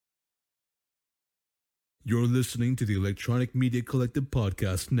You're listening to the Electronic Media Collective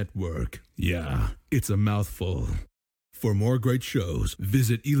Podcast Network. Yeah, it's a mouthful. For more great shows,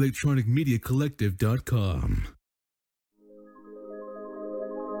 visit electronicmediacollective.com.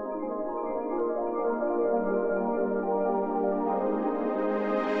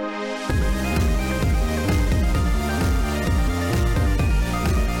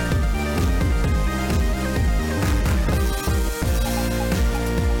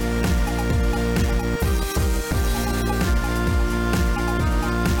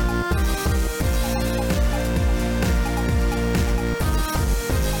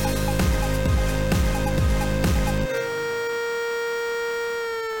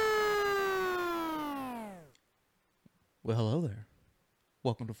 Well, hello there.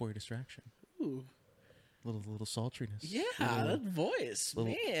 Welcome to For Your Distraction. Ooh. Little sultriness. Yeah, that voice,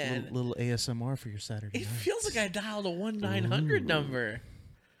 man. Little ASMR for your Saturday It night. feels like I dialed a 1-900 number.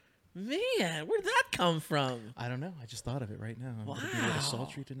 Man, where'd that come from? I don't know. I just thought of it right now. I'm gonna be a little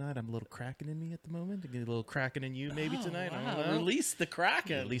sultry tonight. I'm a little cracking in me at the moment. I'm getting a little cracking in you maybe tonight. I don't know. Release the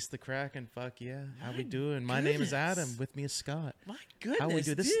Kraken. Release the Kraken. Fuck yeah. How we doing? My name is Adam. With me is Scott. My goodness, How we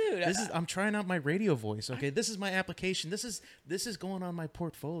do? This dude. is I'm trying out my radio voice. Okay, this is my application. This is going on my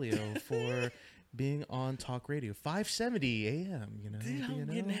portfolio for being on talk radio, 570 AM. You know, Dude, I'm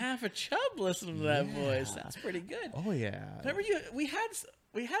getting half a chub listening to that voice. That's pretty good. Oh yeah. Remember we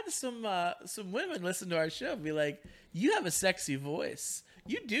had some women listen to our show and be like, "You have a sexy voice.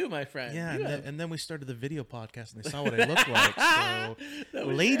 You do, my friend." Yeah, You and then we started the video podcast, and they saw what I look like. So,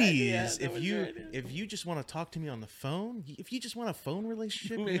 ladies, if you just want to talk to me on the phone, if you just want a phone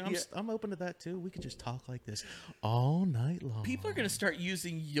relationship, you know, I'm open to that too. We could just talk like this all night long. People are gonna start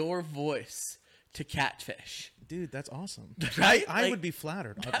using your voice to catfish. Dude, that's awesome. Right? I Like, would be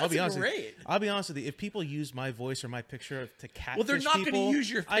flattered. that's I'll be honest. great. I'll be honest with you. If people use my voice or my picture to catfish Well, they're not gonna people,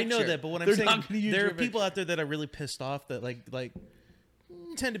 use your I know picture. that, but what They're I'm saying, not gonna use there your are people out there that are really pissed off that like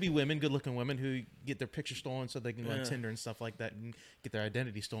tend to be women, good-looking women who get their picture stolen so they can go on Tinder and stuff like that and get their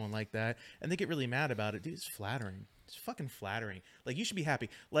identity stolen like that, and they get really mad about it. Dude, it's flattering. It's fucking flattering. Like, you should be happy.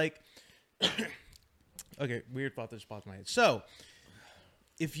 Like, okay, weird thought that just popped in my head. So,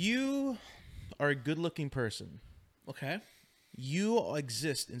 if you are a good-looking person, Okay. you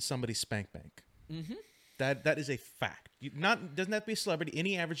exist in somebody's spank bank. Mm-hmm. That is a fact. Doesn't have to be a celebrity.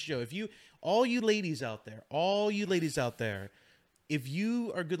 Any average Joe. All you ladies out there, if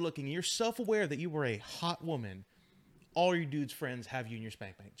you are good looking, you're self aware that you were a hot woman, all your dudes' friends have you in your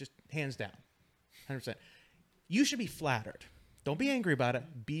spank bank. Just hands down, 100%. You should be flattered. Don't be angry about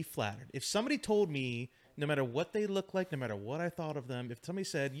it. Be flattered. If somebody told me, no matter what they look like, no matter what I thought of them, if somebody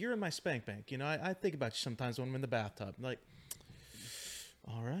said, "You're in my spank bank," you know, I think about you sometimes when I'm in the bathtub. I'm like,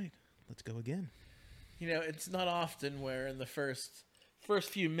 all right, let's go again. You know, it's not often where in the first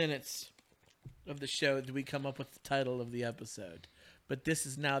few minutes of the show do we come up with the title of the episode. But this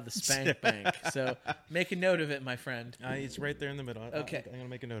is now the Spank Bank. So make a note of it, my friend. It's right there in the middle. Okay. I'm going to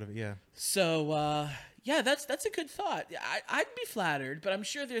make a note of it, yeah. So, yeah, that's a good thought. I'd be flattered, but I'm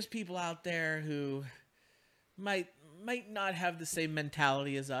sure there's people out there who might not have the same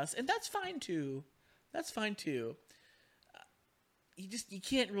mentality as us, and that's fine too. You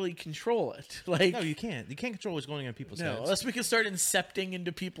can't really control it. Like, No, you can't. You can't control what's going on in people's no, heads. unless we can start incepting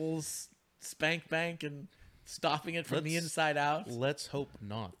into people's spank bank and stopping it from the inside out. Let's hope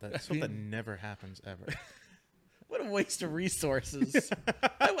not. That's something never happens ever. What a waste of resources.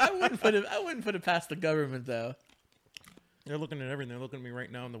 I wouldn't put it past the government, though. They're looking at everything. They're looking at me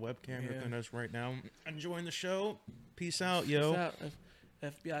right now on the webcam. They're looking at us right now. Enjoying the show. Peace out, yo. Peace out,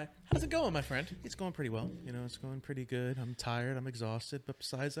 FBI. How's it going, my friend? It's going pretty well. You know, it's going pretty good. I'm tired. I'm exhausted. But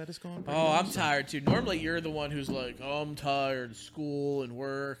besides that, it's going pretty Oh, well. I'm tired too. Normally, you're the one who's like, "Oh, I'm tired, school and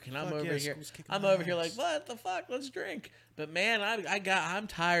work," and I'm Fuck over yeah, here. school's kicking I'm my over here ass. like, "What the fuck? Let's drink." But man, I'm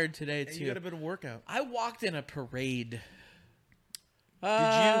tired today And too. you got a bit of workout. I walked in a parade. you?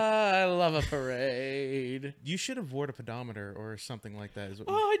 I love a parade. You should have worn a pedometer or something like that. Is what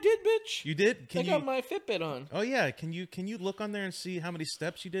Oh, I did, bitch. you did? I got my Fitbit on. Oh yeah, can you look on there and see how many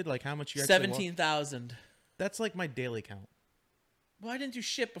steps you did? Like how much you actually walked? 17,000. That's like my daily count. Well, I didn't do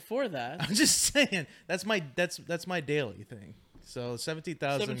shit before that. I'm just saying that's my daily thing. So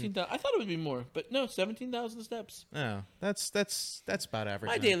 17,000. 17,000. I thought it would be more, but no, 17,000 steps. Oh, that's about average.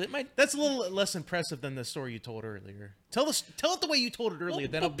 My then. daily, That's a little less impressive than the story you told earlier. Tell it the way you told it earlier.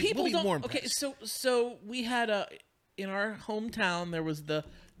 Then we'll be more impressed. Okay, so we had in our hometown there was the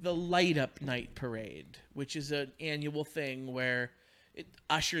light up night parade, which is an annual thing where it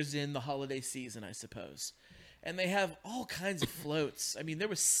ushers in the holiday season, I suppose. And they have all kinds of floats. I mean, there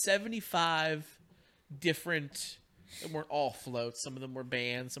was 75 different They weren't all floats. Some of them were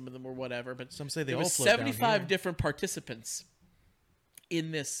bands. Some of them were whatever. But Some say they there all was float down 75 here. different participants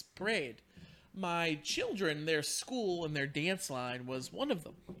in this parade. My children, their school and their dance line was one of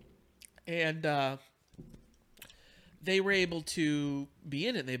them. And they were able to be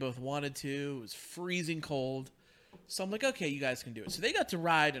in it. They both wanted to. It was freezing cold. So I'm like, okay, you guys can do it. So they got to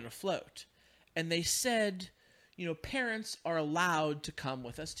ride in a float. And they said, you know, parents are allowed to come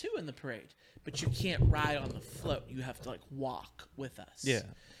with us too in the parade. But you can't ride on the float. You have to, like, walk with us. Yeah.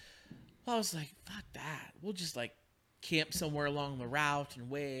 Well, I was like, fuck that. We'll just, like, camp somewhere along the route and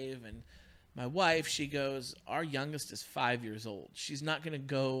wave. And my wife, she goes, our youngest is 5 years old. She's not going to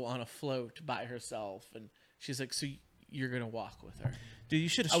go on a float by herself. And she's like, so you're going to walk with her. Dude, you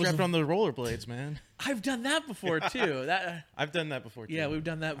should have I was- strapped on the rollerblades, man. I've done that before, too. That I've done that before, too. Yeah, we've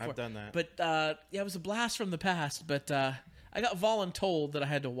done that before. I've done that. But, yeah, it was a blast from the past. But I got voluntold that I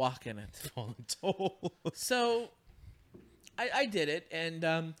had to walk in it. Voluntold. So I did it. And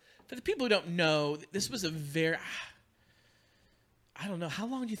for the people who don't know, this was a very... I don't know. How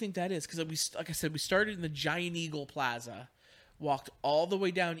long do you think that is? Because, like I said, we started in the Giant Eagle Plaza, walked all the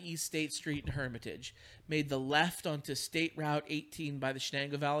way down East State Street in Hermitage, made the left onto State Route 18 by the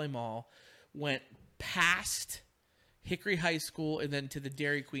Shenango Valley Mall, went past Hickory High School, and then to the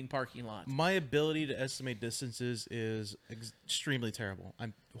Dairy Queen parking lot. My ability to estimate distances is extremely terrible.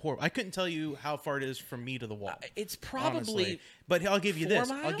 I'm horrible. I couldn't tell you how far it is from me to the wall. It's probably... honestly. But I'll give you 4 this.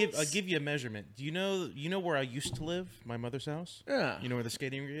 I'll miles? give you a measurement. Do you know where I used to live? My mother's house. Yeah. You know where the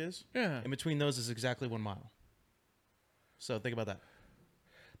skating rink is? Yeah. In between those is exactly 1 mile. So think about that.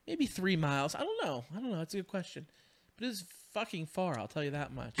 Maybe 3 miles. I don't know. That's a good question. But it's fucking far, I'll tell you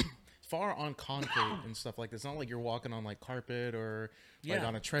that much. Far on concrete and stuff like this. It's not like you're walking on, like, carpet or like Yeah,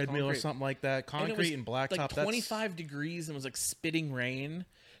 on a treadmill or concrete. something like that. And Concrete it and was blacktop. like 25 degrees and it was like spitting rain.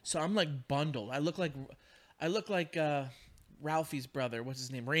 So I'm like bundled. I look like Ralphie's brother. What's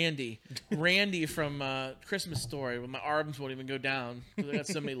his name? Randy. Randy from Christmas Story. When my arms won't even go down because I got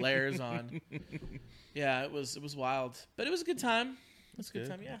so many layers on. Yeah, it was wild, but it was a good time. It was a good Good.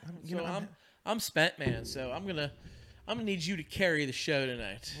 time. Yeah. You So know, I'm spent, man. So I'm gonna need you to carry the show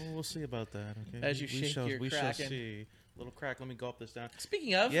tonight. Well, we'll see about that. Okay. As you shake your we shall Kraken. see. Little crack. Let me gulp this down.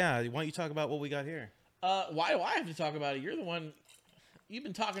 Speaking of, Yeah. Why don't you talk about what we got here? why do I have to talk about it? You're the one. You've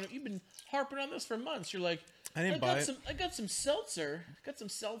been harping on this for months. You're like, I didn't buy it. I got some seltzer.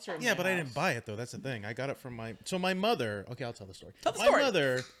 in Yeah, my but I house. didn't buy it though. That's the thing. I got it from my mother. Okay, I'll tell the story. Tell the my story.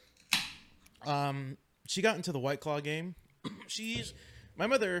 mother, she got into the White Claw game. My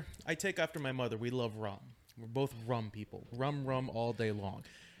mother. I take after my mother. We love rum. We're both rum people. Rum all day long.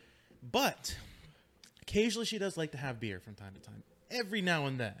 But occasionally she does like to have beer from time to time. Every now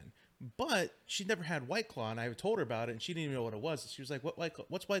and then. But she never had White Claw, and I told her about it, and she didn't even know what it was. She was like,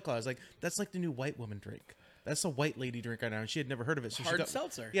 what's White Claw? I was like, that's like the new white woman drink. That's a white lady drink right now, and she had never heard of it. So Hard she got,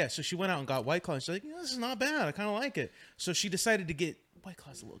 seltzer. Yeah, so she went out and got White Claw, and she's like, this is not bad. I kind of like it. So she decided to get, White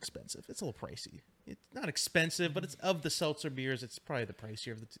Claw's a little expensive. It's a little pricey. It's not expensive, but it's of the seltzer beers, it's probably the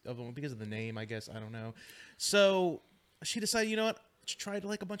pricier of them because of the name, I guess. I don't know. So she decided, you know what? Let's try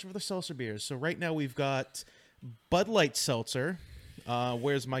like a bunch of other seltzer beers. So right now we've got Bud Light Seltzer.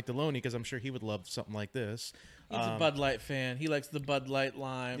 Where's Mike Deloney? Because I'm sure he would love something like this. He's a Bud Light fan. He likes the Bud Light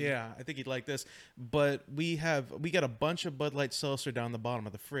lime. Yeah, I think he'd like this. But we got a bunch of Bud Light Seltzer down the bottom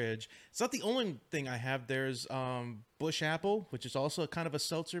of the fridge. It's not the only thing I have. There's Busch Apple, which is also kind of a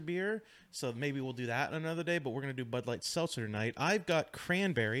seltzer beer. So maybe we'll do that another day. But we're gonna do Bud Light Seltzer tonight. I've got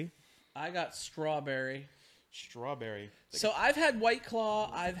cranberry, I got strawberry. strawberry. So I've had White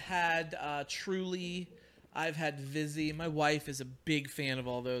Claw. I've had Truly. I've had Vizzy. My wife is a big fan of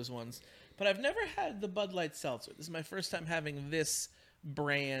all those ones. But I've never had the Bud Light Seltzer. This is my first time having this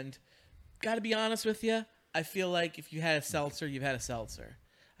brand. Got to be honest with you. I feel like if you had a seltzer, you've had a seltzer.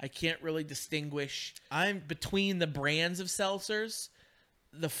 I can't really distinguish between the brands of seltzers.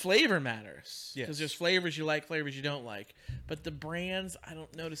 The flavor matters. Yes. Because there's flavors you like, flavors you don't like. But the brands, I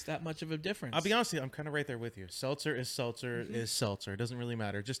don't notice that much of a difference. I'll be honest with you, I'm kind of right there with you. Seltzer is seltzer is seltzer. It doesn't really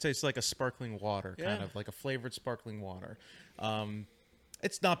matter. It just tastes like a sparkling water, kind Yeah. of like a flavored sparkling water.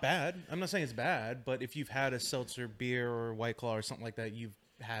 It's not bad. I'm not saying it's bad, but if you've had a seltzer beer or White Claw or something like that, you've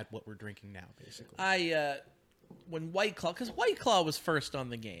had what we're drinking now, basically. When White Claw, because White Claw was first on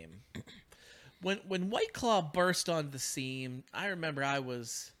the game. When White Claw burst on the scene, I remember I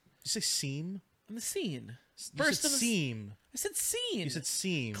was You say seam? on the scene. You said seam. I said scene. You said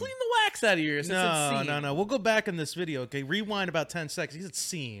seam. Clean the wax out of your ears. I said scene. No. We'll go back in this video, okay? Rewind about 10 seconds. He said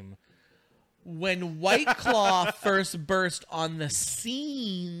seam. When White Claw first burst on the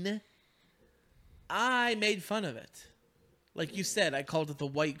scene, I made fun of it. Like you said, I called it the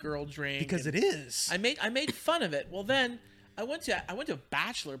white girl drink because and it is. I made fun of it. Well, then I went to a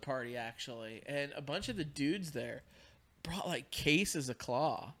bachelor party actually, and a bunch of the dudes there brought like cases of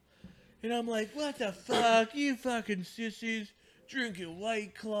Claw, and I'm like, what the fuck, you fucking sissies drinking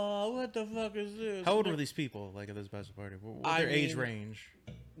White Claw? What the fuck is this? How old were these people? Like at this bachelor party, what was their age range?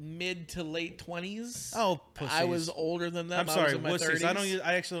 Mid to late 20s. Oh, pussies. I was older than them. I'm sorry, I was in my wussies. 30s.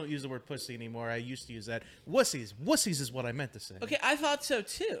 I actually don't use the word pussy anymore. I used to use that. Wussies. Wussies is what I meant to say. Okay, I thought so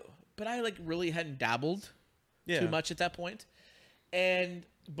too, but I like really hadn't dabbled too much at that point. And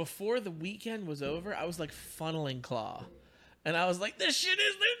before the weekend was over, I was like funneling Claw, and I was like, "This shit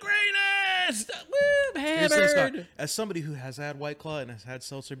is the greatest!" Woo, Here's the Scott. hammered. As somebody who has had White Claw and has had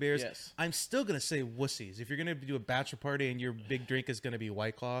seltzer beers, Yes. I'm still gonna say wussies. If you're gonna do a bachelor party and your big drink is gonna be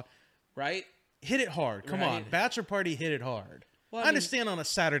White Claw, Right? hit it hard. Come on, Right. bachelor party, hit it hard. Well, I understand on a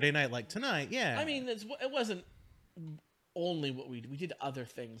Saturday night like tonight. Yeah, I mean, it wasn't only what we did other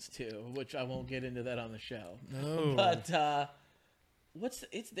things too, which I won't get into that on the show. no. But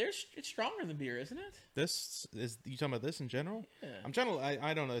it's stronger than beer, isn't it? This is you talking about this in general? Yeah. I'm trying to.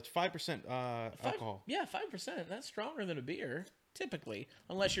 I don't know. It's 5% alcohol. Yeah, 5%. That's stronger than a beer, typically,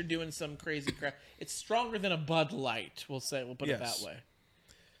 unless you're doing some crazy crap. It's stronger than a Bud Light. We'll put it Yes. that way.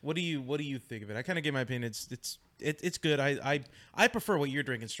 What do you think of it? I kind of give my opinion. It's good. I prefer what you're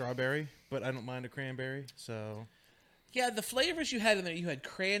drinking, strawberry, but I don't mind a cranberry. So Yeah, the flavors you had in there, you had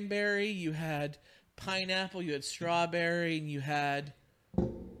cranberry, you had pineapple, you had strawberry, and you had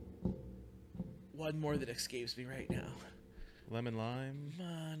one more that escapes me right now. lemon lime.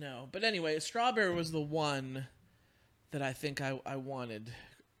 No. But anyway, strawberry was the one that I think I wanted.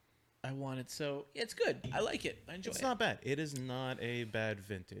 So it's good. I like it. I enjoy It's it. not bad. It is not a bad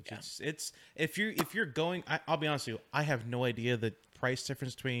vintage. Yeah. It's if you're going. I'll be honest with you. I have no idea the price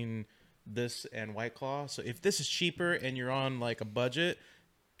difference between this and White Claw. So if this is cheaper and you're on like a budget,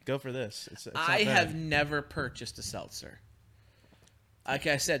 go for this. It's not I bad. have never purchased a seltzer. Like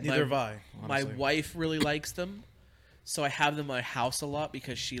I said, Neither have I. My honestly. wife really likes them, so I have them in my house a lot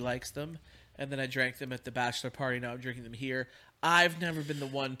because she likes them. And then I drank them at the bachelor party. Now I'm drinking them here. I've never been the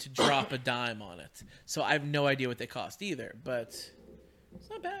one to drop a dime on it, so I have no idea what they cost either. But it's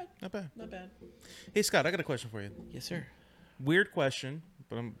not bad. Not bad. Not bad. Hey Scott, I got a question for you. Yes, sir. Weird question,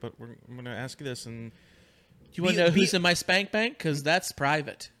 but I'm going to ask you this. And Do you want to know who's in my spank bank? Because that's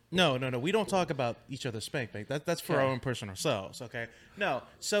private. no, we don't talk about each other's spank bank. That's for Okay. our own personal selves. Okay. No.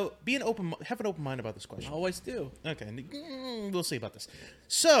 So have an open mind about this question. Always do. Okay, we'll see about this.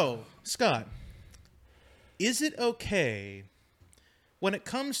 So, Scott, is it okay when it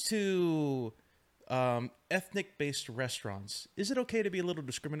comes to ethnic-based restaurants? Is it okay to be a little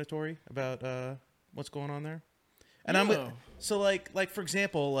discriminatory about what's going on there? And No. so like for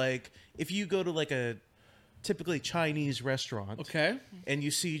example, like if you go to like a typically Chinese restaurant, Okay. and you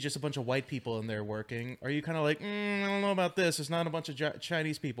see just a bunch of white people in there working, are you kind of like, I don't know about this. It's not a bunch of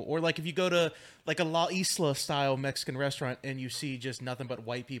Chinese people. Or like if you go to like a La Isla style Mexican restaurant and you see just nothing but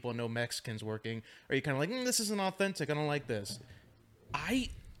white people and no Mexicans working, are you kind of like, this isn't authentic. I don't like this. I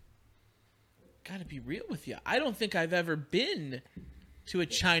gotta be real with you. I don't think I've ever been to a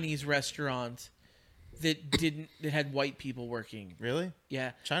Chinese restaurant that had white people working. Really?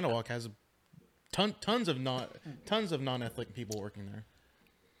 Yeah. China Walk has tons of non-ethnic people working there.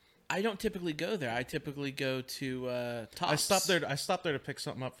 I don't typically go there. I typically go to Tops. I stopped there to pick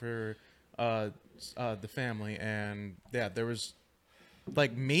something up for the family, and yeah, there was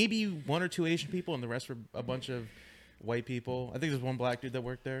like maybe one or two Asian people, and the rest were a bunch of white people. I think there's one black dude that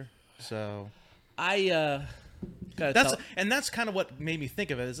worked there. So I gotta that's tell. that's kind of what made me think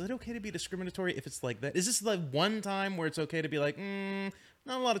of it. Is it okay to be discriminatory if it's like that? Is this like one time where it's okay to be like,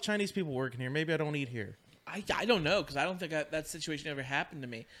 not a lot of Chinese people working here. Maybe I don't eat here. I don't know because I don't think that situation ever happened to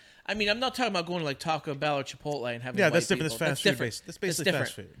me. I mean, I'm not talking about going to like Taco Bell or Chipotle and having Yeah, white that's different. people. That's fast food based. That's basically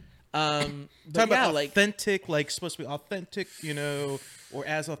fast food. But Talking yeah, about like authentic, like supposed to be authentic, or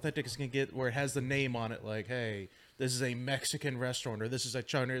as authentic as it can get, where it has the name on it, like, hey, this is a Mexican restaurant, or this is a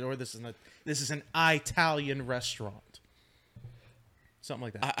Chinese, or this is an Italian restaurant, something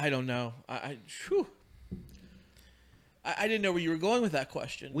like that. I don't know. I didn't know where you were going with that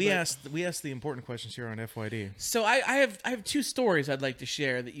question. We but- asked the important questions here on FYD. So I have two stories I'd like to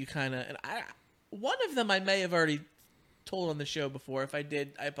share that you kind of one of them I may have already told on the show before. If I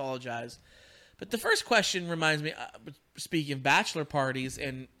did, I apologize. But the first question reminds me. Speaking of bachelor parties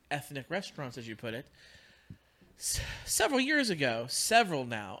and ethnic restaurants, as you put it, several years ago,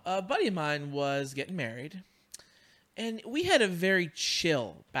 a buddy of mine was getting married, and we had a very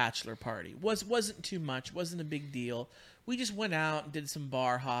chill bachelor party. Wasn't too much. Wasn't a big deal. We just went out and did some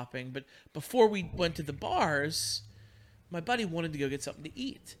bar hopping. But before we went to the bars, my buddy wanted to go get something to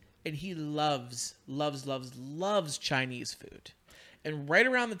eat, and he loves Chinese food. And right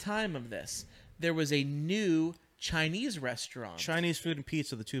around the time of this, there was a new Chinese restaurant. Chinese food and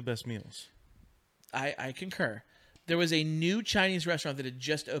pizza, the two best meals. I concur. There was a new Chinese restaurant that had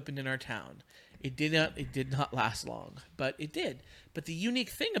just opened in our town. It did not last long, but it did. But the unique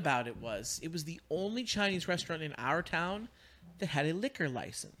thing about it was the only Chinese restaurant in our town that had a liquor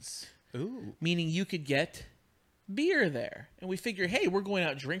license. Ooh. Meaning you could get beer there. And we figured, hey, we're going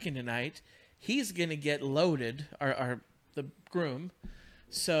out drinking tonight. He's going to get loaded, the groom.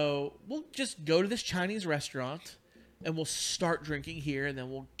 So we'll just go to this Chinese restaurant and we'll start drinking here and then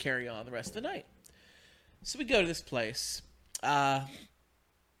we'll carry on the rest of the night. So we go to this place.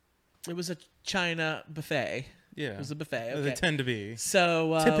 It was a China buffet. Yeah. It was a buffet. Okay. They tend to be.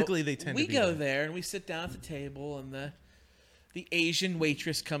 So typically they tend to be. We go there and we sit down at the table and the Asian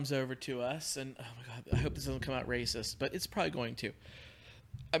waitress comes over to us and oh my God, I hope this doesn't come out racist, but it's probably going to.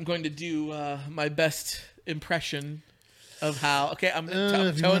 I'm going to do my best impression of how. Okay, I'm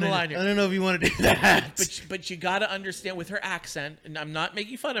towing the line here. I don't know if you want to do that. But you got to understand with her accent, and I'm not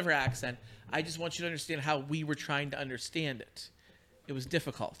making fun of her accent. I just want you to understand how we were trying to understand it. It was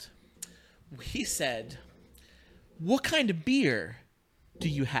difficult. He said, "What kind of beer do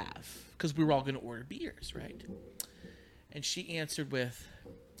you have?" Because we were all going to order beers, right? And she answered with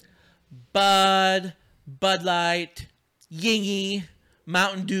Bud Light, Yingy,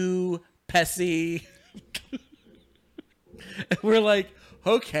 Mountain Dew, Pepsi. And we're like,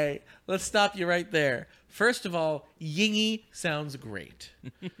 okay, let's stop you right there. First of all, Yingy sounds great.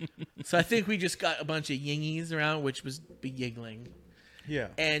 So I think we just got a bunch of Yingies around, which was giggling. Yeah.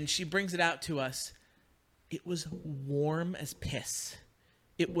 And she brings it out to us. It was warm as piss.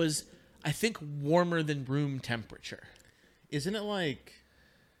 It was, I think, warmer than room temperature. Isn't it like,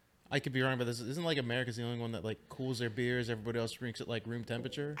 I could be wrong about this, isn't like America's the only one that like cools their beers, everybody else drinks it like room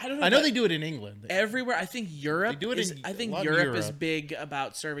temperature? I don't know. I know they do it in England. Everywhere. I think Europe They do it is, in I think a lot of Europe is Europe. big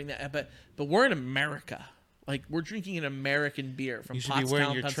about serving that, but we're in America. Like, we're drinking an American beer from You should be wearing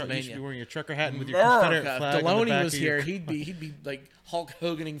Pottstown, your Pennsylvania. you should be wearing your trucker hat and with your Confederate America. flag If on the Deloney back was of your here, he'd be like Hulk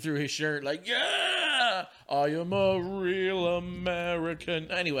Hoganing through his shirt, like, yeah, I am a real American.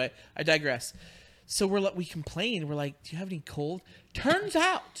 Anyway, I digress. So we complain. We're like, do you have any cold? Turns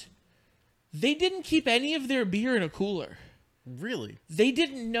out they didn't keep any of their beer in a cooler. Really? They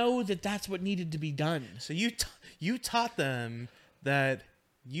didn't know that that's what needed to be done. So you taught them that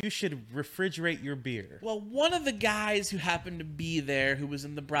you should refrigerate your beer. Well, one of the guys who happened to be there, who was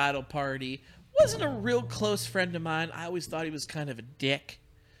in the bridal party, wasn't a real close friend of mine. I always thought he was kind of a dick.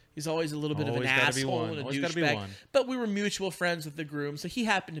 He's always a little bit of an Always gotta be asshole one. and a Always gotta be douchebag. one. But we were mutual friends with the groom, so he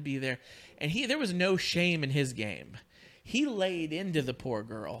happened to be there. And there was no shame in his game. He laid into the poor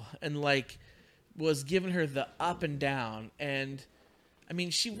girl and, like, was giving her the up and down. And, I mean,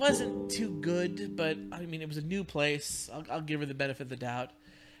 she wasn't too good, but, I mean, it was a new place. I'll give her the benefit of the doubt.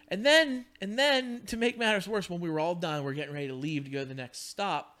 And then, to make matters worse, when we were all done, we're getting ready to leave to go to the next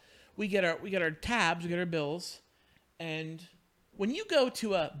stop. We get our tabs, we get our bills, and when you go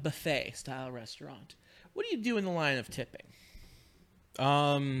to a buffet style restaurant, what do you do in the line of tipping?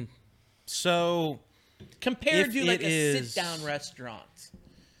 So Compared to if like it a is- sit down restaurant,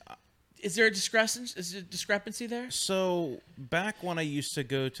 is there a discrepancy? Is there a discrepancy there? So back when I used to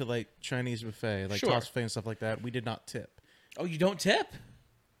go to like Chinese buffet, like Sure. Toss Buffet and stuff like that, we did not tip. Oh, you don't tip?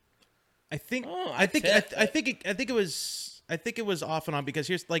 I think Oh, I think tip. I think it was off and on because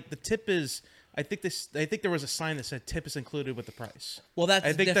here's like the tip is I think there was a sign that said tip is included with the price. Well, that's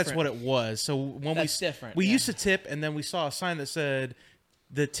I think that's different. what it was. So when That's different, we yeah. used to tip and then we saw a sign that said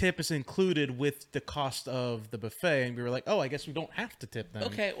the tip is included with the cost of the buffet and we were like, "Oh, I guess we don't have to tip then."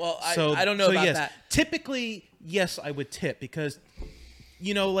 Okay, well, I don't know about yes, that. Typically, yes, I would tip because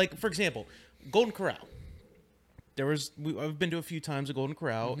like for example, Golden Corral. I've been to a few times at Golden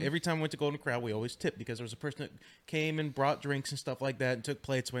Corral. Mm-hmm. Every time I went to Golden Corral, we always tipped because there was a person that came and brought drinks and stuff like that and took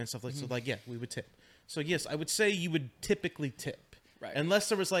plates away and stuff like Mm-hmm. so. Like, yeah, we would tip. So yes, I would say you would typically tip, Right. unless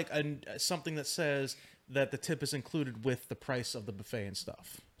there was like something that says that the tip is included with the price of the buffet and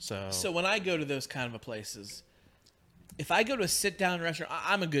stuff. So when I go to those kind of places, if I go to a sit down restaurant,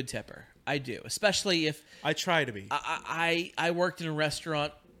 I'm a good tipper. I do, especially if I try to be. I worked in a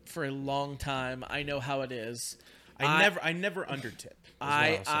restaurant for a long time. I know how it is. I never under tip.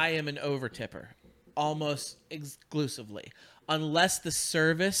 I am an over tipper, almost exclusively, unless the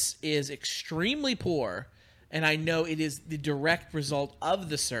service is extremely poor, and I know it is the direct result of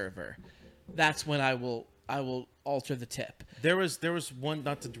the server. That's when I will alter the tip. There was one,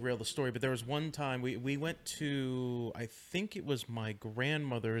 not to derail the story, but there was one time we went to, I think it was my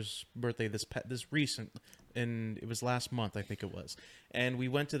grandmother's birthday this and it was last month, I think it was. And we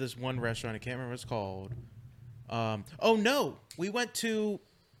went to this one restaurant. I can't remember what it's called. Oh no, we went to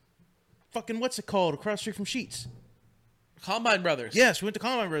fucking what's it called? Across the street from Sheetz. Combine Brothers. Yes, we went to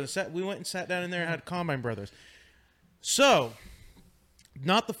Combine Brothers. We went and sat down in there and had Combine Brothers. So,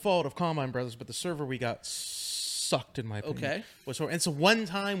 not the fault of Combine Brothers, but the server we got sucked, in my opinion. Okay. And so one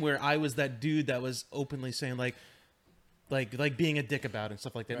time where I was that dude that was openly saying like being a dick about it and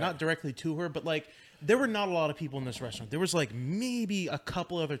stuff like that. Right. Not directly to her, but like there were not a lot of people in this restaurant. There was like maybe a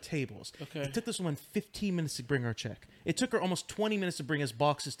couple other tables. Okay. It took this woman 15 minutes to bring our check. It took her almost 20 minutes to bring us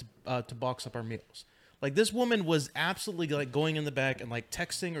boxes to box up our meals. Like this woman was absolutely like going in the back and like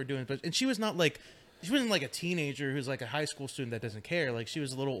texting or doing, and she was not like, she wasn't like a teenager who's like a high school student that doesn't care. Like she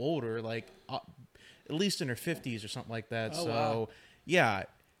was a little older, like at least in her 50s or something like that. Oh, So wow. yeah.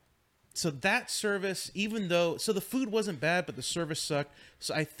 So that service, even though, so the food wasn't bad, but the service sucked.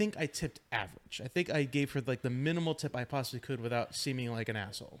 So I think I tipped average. I think I gave her like the minimal tip I possibly could without seeming like an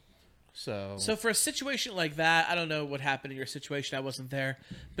asshole. So For a situation like that, I don't know what happened in your situation. I wasn't there,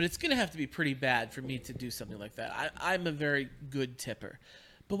 but it's going to have to be pretty bad for me to do something like that. I'm a very good tipper.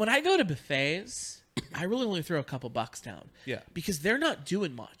 But when I go to buffets, I really only throw a couple bucks down. Yeah. Because they're not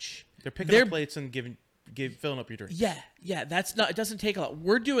doing much. they're picking up plates and filling up your drink. Yeah, that's not. It doesn't take a lot.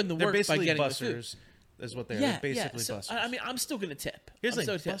 We're doing the They're work by basically getting bussers, is what they're. the food. They're basically So, bussers. I mean, I'm still gonna tip. Here's I'm the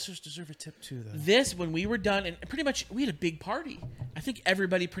still thing: tip. bussers deserve a tip too, though. This, when we were done, and pretty much we had a big party. I think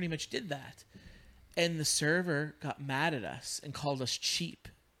everybody pretty much did that, and the server got mad at us and called us cheap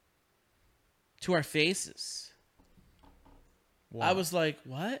to our faces. Wow. I was like,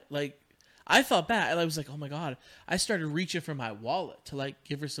 what? Like, I felt bad. I was like, oh my God. I started reaching for my wallet to like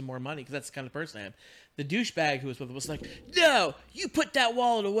give her some more money because that's the kind of person I am. The douchebag who was with us was like, no, you put that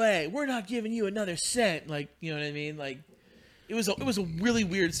wallet away. We're not giving you another cent. Like, you know what I mean? Like, it was a really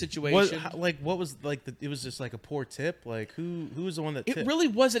weird situation. What was like it was just like a poor tip. Like who was the one that It tipped? really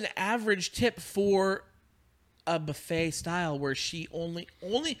was an average tip for a buffet style where she only,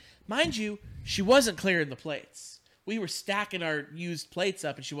 mind you, she wasn't clearing the plates. We were stacking our used plates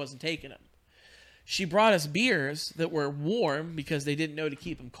up and she wasn't taking them. She brought us beers that were warm because they didn't know to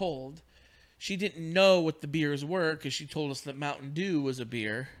keep them cold. She didn't know what the beers were because she told us that Mountain Dew was a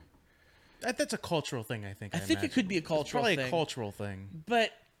beer. That's a cultural thing, I think. I think it could be a cultural probably thing. a cultural thing.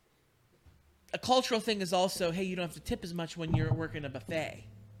 But a cultural thing is also, hey, you don't have to tip as much when you're working a buffet.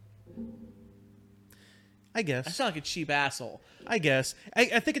 I guess. I sound like a cheap asshole. I guess.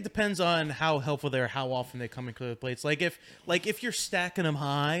 I think it depends on how helpful they are, how often they come and clear the plates. Like if you're stacking them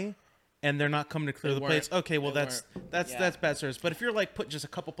high and they're not coming to clear They the plates, weren't. okay, well They that's weren't. bad service. But if you're like putting just a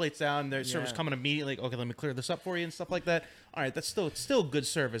couple plates down, their service Yeah. coming immediately, like, okay, let me clear this up for you and stuff like that. All right, that's still good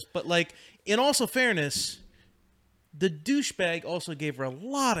service. But like in also fairness, the douchebag also gave her a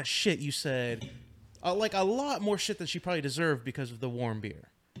lot of shit. You said, like a lot more shit than she probably deserved because of the warm beer.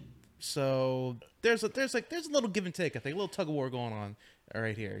 So there's a little give and take. I think a little tug of war going on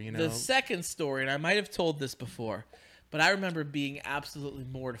right here. You know, The second story, and I might have told this before, but I remember being absolutely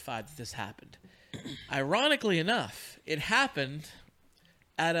mortified that this happened. Ironically enough, it happened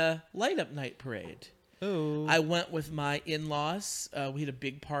at a light up night parade. oh, I went with my in-laws. We had a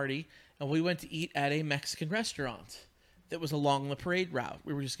big party, and we went to eat at a Mexican restaurant that was along the parade route.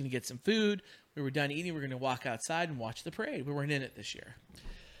 We were just going to get some food. We were done eating. We were going to walk outside and watch the parade. We weren't in it this year.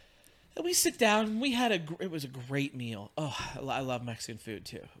 And we sit down, and we had it was a great meal. Oh, I love Mexican food,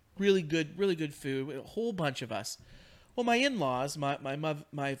 too. Really good food. A whole bunch of us. Well, my in-laws,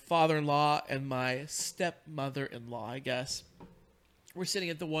 my father-in-law and my stepmother-in-law, I guess, were sitting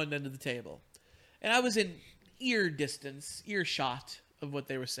at the one end of the table. And I was in earshot of what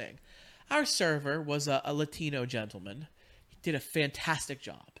they were saying. Our server was a Latino gentleman. He did a fantastic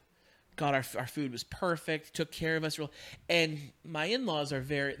job. God, our food was perfect. Took care of us real. And my in-laws are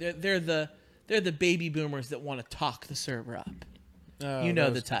they're the baby boomers that want to talk the server up. You know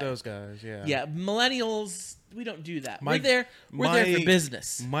the type. Those guys, yeah. Yeah, millennials, we don't do that. My- We're there for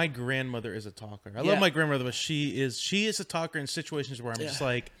business. My grandmother is a talker. I Yeah. love my grandmother, but she is a talker in situations where I'm just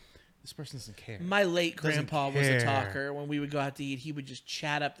like, this person doesn't care. My late Doesn't grandpa was a care. talker. When we would go out to eat, he would just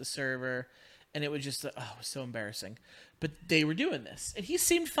chat up the server, and it was just, it was so embarrassing. But they were doing this, and he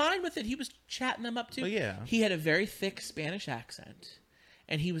seemed fine with it. He was chatting them up too. Oh, yeah. He had a very thick Spanish accent,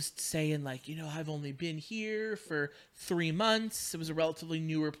 and he was saying like, I've only been here for 3 months. It was a relatively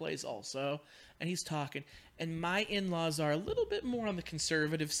newer place also, and he's talking. And my in-laws are a little bit more on the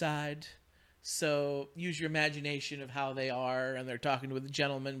conservative side. So use your imagination of how they are, and they're talking with a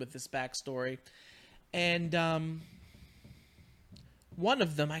gentleman with this backstory. And one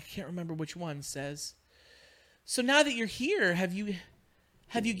of them, I can't remember which one, says, so now that you're here, have you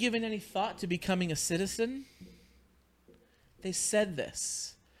Have you given any thought to becoming a citizen? They said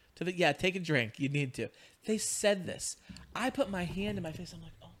this. Yeah, take a drink. You need to. They said this. I put my hand in my face. I'm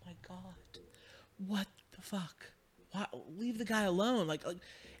like, oh my God. What the fuck? Why? Leave the guy alone. Like,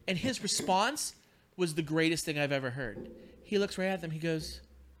 and his response was the greatest thing I've ever heard. He looks right at them. He goes,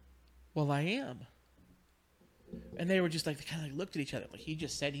 well, I am. And they were just like, they kind of like looked at each other. Like, he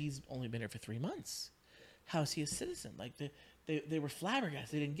just said he's only been here for 3 months. How is he a citizen? Like, they were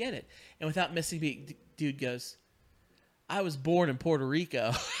flabbergasted. They didn't get it. And without missing a beat, dude goes, I was born in Puerto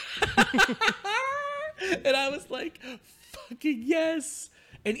Rico. And I was like, fucking yes.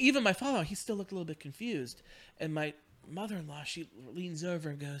 And even my father, he still looked a little bit confused. And my mother-in-law, she leans over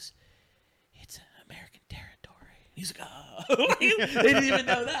and goes, it's an American territory. He's like, oh. They didn't even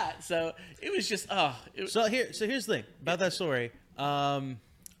know that. So it was just, So here's the thing about that story. I'm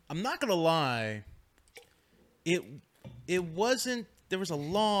not gonna lie. It wasn't. There was a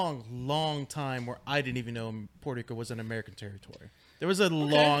long time where I didn't even know Puerto Rico was an American territory. There was a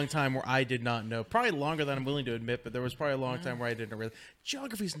long time where I did not know. Probably longer than I'm willing to admit, but there was probably a long time where I didn't really.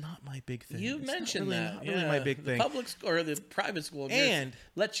 Geography's not my big thing. You mentioned that. Not really my big thing. The public or the private school And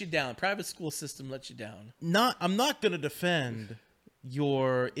lets you down. Private school system lets you down. I'm not going to defend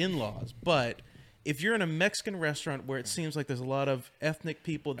your in-laws, but if you're in a Mexican restaurant where it seems like there's a lot of ethnic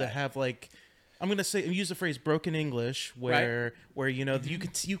people that have like, I'm going to use the phrase broken English, where you know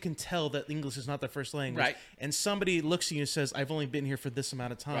you can tell that English is not their first language, right. And somebody looks at you and says, "I've only been here for this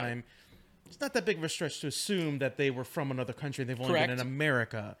amount of time." Right. It's not that big of a stretch to assume that they were from another country. They've only been in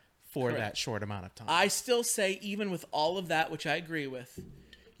America for that short amount of time. I still say, even with all of that, which I agree with,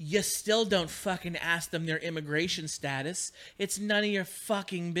 you still don't fucking ask them their immigration status. It's none of your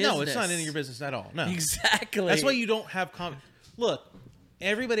fucking business. No, it's not any of your business at all. No, exactly. That's why you don't have Look.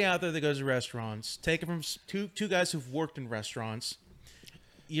 Everybody out there that goes to restaurants, take it from two guys who've worked in restaurants.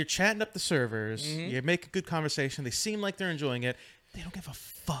 You're chatting up the servers. You're making good conversation. They seem like they're enjoying it. They don't give a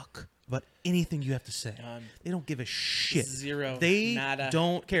fuck about anything you have to say. They don't give a shit. Zero. They Nada.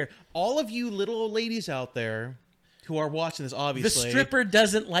 don't care. All of you little old ladies out there who are watching this, obviously. The stripper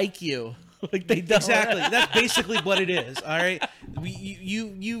doesn't like you. Like they don't. Exactly. That's basically what it is. All right.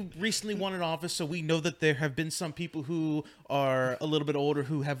 You recently won an office, so we know that there have been some people who are a little bit older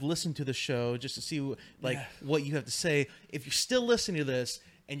who have listened to the show just to see what you have to say. If you're still listening to this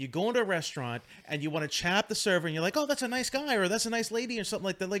and you go into a restaurant and you want to chat the server and you're like, oh, that's a nice guy or that's a nice lady or something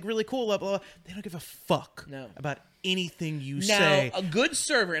like that, like really cool, blah, blah, blah. They don't give a fuck about anything you say. Now, a good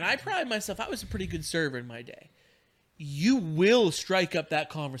server, and I pride myself, I was a pretty good server in my day. You will strike up that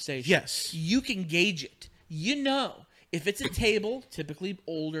conversation. Yes. You can gauge it. You know, if it's a table, typically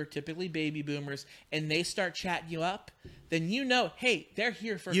older, typically baby boomers, and they start chatting you up, then you know, hey, they're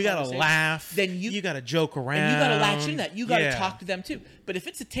here for a You conversation. gotta laugh. Then you gotta joke around. And you gotta latch in that. You gotta talk to them too. But if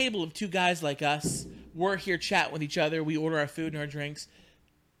it's a table of two guys like us, we're here chatting with each other, we order our food and our drinks.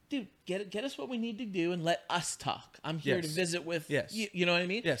 Dude, get us what we need to do and let us talk. I'm here to visit with you. You know what I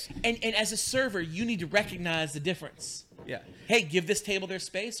mean? Yes. And as a server, you need to recognize the difference. Yeah. Hey, give this table their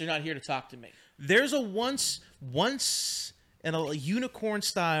space. They're not here to talk to me. There's a once in a unicorn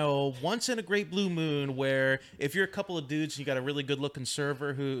style, once in a great blue moon where if you're a couple of dudes, you got a really good looking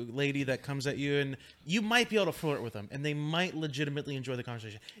lady that comes at you and you might be able to flirt with them and they might legitimately enjoy the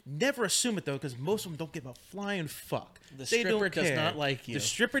conversation. Never assume it though, because most of them don't give a flying fuck. The stripper does not like you. The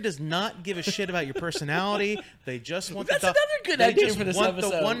stripper does not give a shit about your personality. They just want That's another good idea for this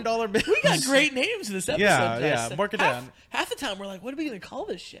episode. The $1 bills. We got great names in this episode. Yeah, mark it down. Half the time we're like, what are we going to call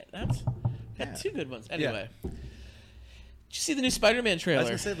this shit? That's got two good ones. Anyway. Did you see the new Spider-Man trailer? I was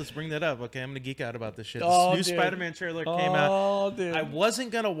going to say, let's bring that up. Okay, I'm going to geek out about this shit. Oh, this new Spider-Man trailer came out. Oh, dude. I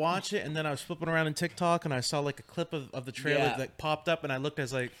wasn't going to watch it, and then I was flipping around in TikTok, and I saw like a clip of the trailer that popped up, and I looked, I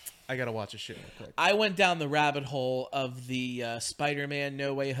was like, I got to watch this shit real quick. I went down the rabbit hole of the Spider-Man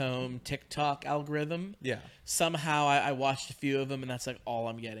No Way Home TikTok algorithm. Yeah. Somehow I watched a few of them, and that's like all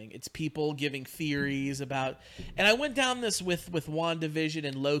I'm getting. It's people giving theories about... And I went down this with WandaVision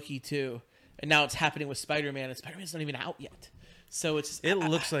and Loki, too. And now it's happening with Spider-Man, and Spider-Man's not even out yet. So it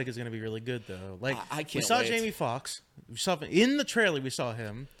looks like it's going to be really good, though. Like I can't we saw wait. Jamie Foxx. We saw in the trailer. We saw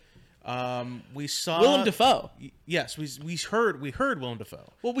him. We saw Willem Dafoe. Yes, we heard Willem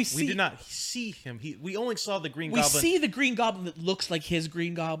Dafoe. Well, we did not see him. We only saw the Green Goblin. We see the Green Goblin that looks like his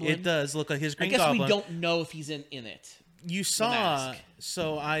Green Goblin. It does look like his Green Goblin. I Goblin. guess we don't know if he's in it. You saw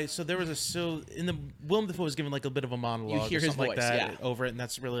there was in the Willem Dafoe was given like a bit of a monologue. You hear or his something voice, like that over it, and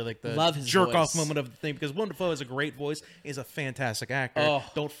that's really like the Love his jerk off voice. moment of the thing because Willem Dafoe is a great voice. He's a fantastic actor. Oh.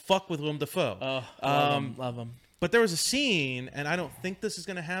 Don't fuck with Willem Dafoe. Love him. But there was a scene, and I don't think this is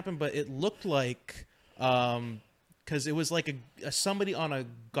going to happen, but it looked like because it was like a somebody on a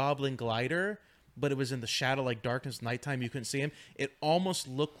goblin glider, but it was in the shadow, like darkness, nighttime. You couldn't see him. It almost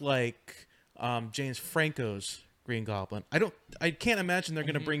looked like James Franco's Green Goblin. I can't imagine they're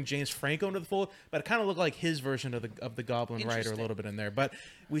going to bring James Franco into the fold, but it kind of looked like his version of the Goblin Rider a little bit in there. But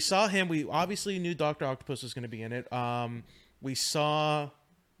we saw him. We obviously knew Dr. Octopus was going to be in it. We saw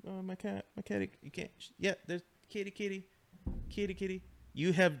my cat. You can't. Yeah, there's kitty.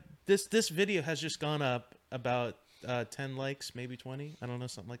 You have this video has just gone up about 10 likes, maybe 20. I don't know,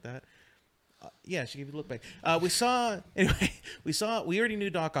 something like that. Yeah, she gave you a look back. We already knew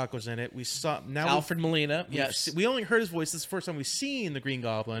Doc Ock was in it. We saw now Alfred Molina. Yes, we only heard his voice. This is the first time we've seen the Green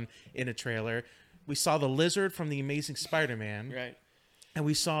Goblin in a trailer. We saw the Lizard from the Amazing Spider-Man, right? And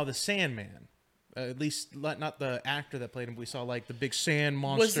we saw the Sandman. At least not the actor that played him. We saw like the big sand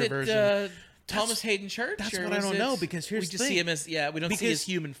monster version. Was it Thomas Hayden Church? That's what I don't know, because here's the thing. We just see him as we don't see his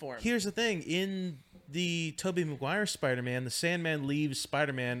human form. Here's the thing: in the Tobey Maguire Spider-Man, the Sandman leaves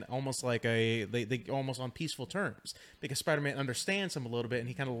Spider-Man almost like they almost on peaceful terms, because Spider-Man understands him a little bit and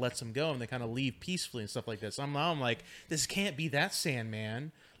he kind of lets him go and they kind of leave peacefully and stuff like this. I'm like, this can't be that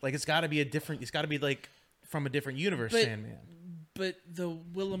Sandman. Like, it's got to be like from a different universe Sandman. But the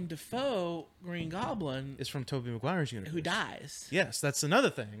Willem Dafoe Green Goblin is from Tobey Maguire's universe, who dies. Yes, that's another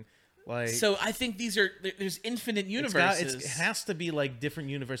thing. Like, so I think there's infinite universes. It has to be like different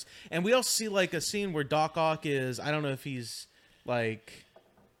universe. And we also see like a scene where Doc Ock is, I don't know if he's like,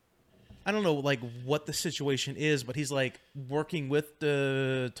 I don't know like what the situation is, but he's like working with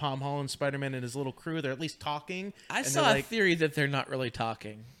the Tom Holland Spider-Man and his little crew. They're at least talking. I saw a theory that they're not really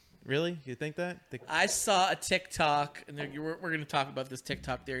talking. Really? You think that? I saw a TikTok, and we're going to talk about this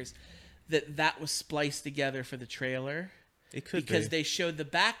TikTok theories, that was spliced together for the trailer. It could because they showed the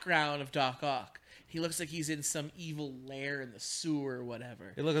background of Doc Ock. He looks like he's in some evil lair in the sewer or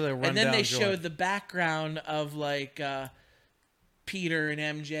whatever. It looked like a rundown and then they joint. showed the background of like Peter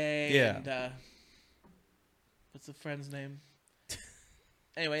and MJ. Yeah. And what's the friend's name?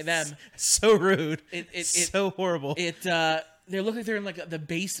 Anyway, them. So rude. It's so horrible. They look like they're in like the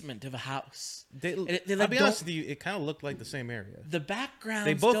basement of a house. I'll be honest with you, it kind of looked like the same area. The backgrounds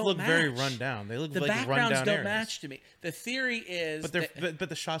they both don't look match. very run down. They look the like backgrounds rundown don't areas. match to me. The theory is, but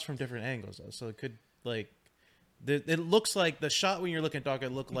the shots from different angles though, so it could like. It looks like the shot when you're looking at Doc.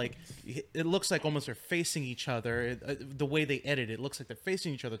 It looks like almost they're facing each other. The way they edit it looks like they're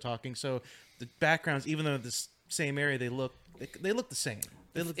facing each other talking. So the backgrounds, even though the same area, they look the same.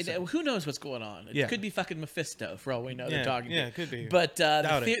 Who knows what's going on? It could be fucking Mephisto for all we know. They're talking. Yeah, it could be. But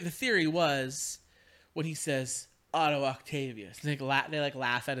the theory was when he says Otto Octavius, they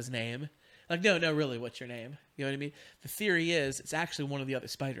laugh at his name. Like, no, really, what's your name? You know what I mean? The theory is it's actually one of the other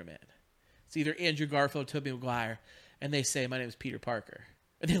Spider-Man. It's either Andrew Garfield or Tobey Maguire, and they say, my name is Peter Parker.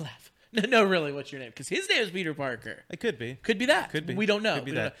 And they laugh. No, really, what's your name? Because his name is Peter Parker. It could be. Could be that. Could be. We don't know. Could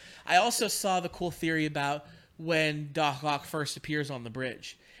be that. I also saw the cool theory about when Doc Ock first appears on the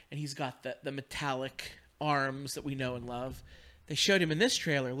bridge, and he's got the metallic arms that we know and love. They showed him in this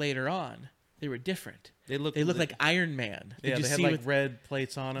trailer later on. They were different. They look like Iron Man. They had like red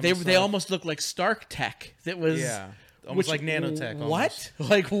plates on them. They almost looked like Stark tech. That was almost like nanotech. What?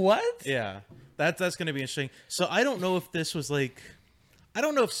 Almost. Like what? Yeah, that's going to be interesting. So I don't know if this was like. I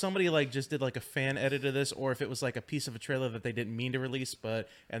don't know if somebody like just did like a fan edit of this, or if it was like a piece of a trailer that they didn't mean to release,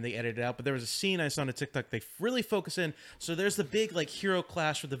 and they edited it out. But there was a scene I saw on a TikTok. They really focus in. So there's the big like hero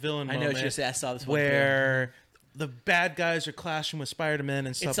clash with the villain. I know. I saw this one where the bad guys are clashing with Spider-Man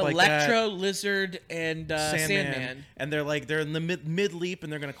and stuff like that. It's Electro, Lizard, and Sandman, and they're in the mid leap,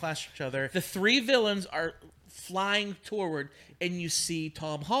 and they're going to clash each other. The three villains are flying toward, and you see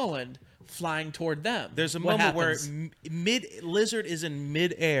Tom Holland flying toward them. There's a moment where Lizard is in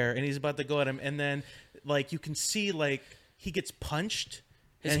mid-air and he's about to go at him, and then like you can see like he gets punched.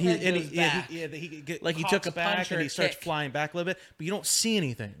 He took a punch and he starts flying back a little bit, but you don't see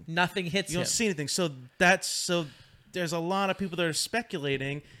anything. Nothing hits him. You don't see anything. So there's a lot of people that are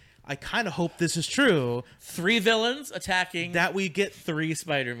speculating. I kind of hope this is true. Three villains attacking. That we get 3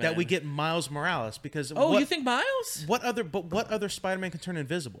 Spider-Man. That we get Miles Morales, because you think Miles? What other Spider-Man can turn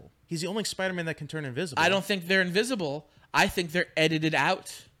invisible? He's the only Spider-Man that can turn invisible. I don't think they're invisible. I think they're edited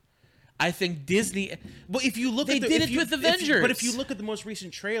out. I think Disney. Well, if you look, they did it with Avengers. But if you look at the most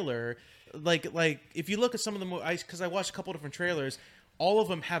recent trailer, like if you look at some of the because I watched a couple different trailers. All of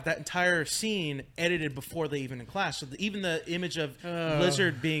them have that entire scene edited before they even clash. So even the image of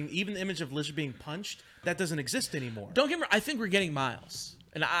Lizard being punched, that doesn't exist anymore. Don't get me wrong. I think we're getting Miles,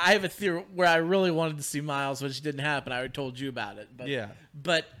 and I have a theory where I really wanted to see Miles, which didn't happen. I already told you about it.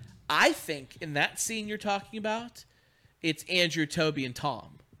 But I think in that scene you're talking about, it's Andrew, Toby, and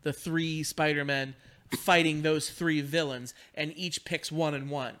Tom, the 3 Spider-Men fighting those 3 villains, and each picks 1 and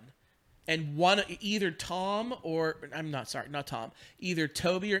 1. And either Tom or not Tom. Either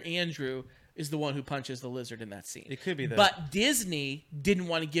Toby or Andrew is the one who punches the lizard in that scene. It could be that. But Disney didn't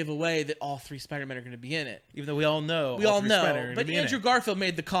want to give away that all 3 Spider-Men are going to be in it. Even though we all know. But Andrew Garfield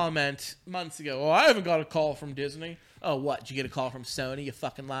made the comment months ago, I haven't got a call from Disney. Oh, what? Did you get a call from Sony, you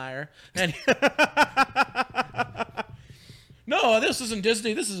fucking liar? And no, this isn't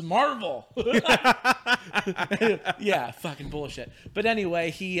Disney. This is Marvel. Yeah, fucking bullshit. But anyway,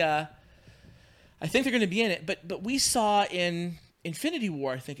 I think they're going to be in it. But we saw in Infinity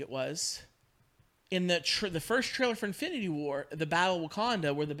War, I think it was, in the first trailer for Infinity War, the Battle of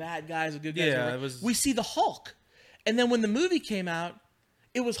Wakanda, where the bad guys and good guys. Yeah, we see the Hulk, and then when the movie came out,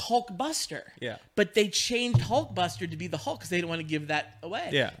 it was Hulkbuster. Yeah. But they changed Hulkbuster to be the Hulk because they didn't want to give that away.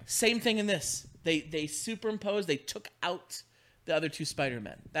 Yeah. Same thing in this. They superimposed. They took out the other 2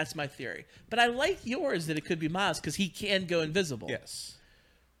 Spider-Men. That's my theory. But I like yours that it could be Miles because he can go invisible. Yes.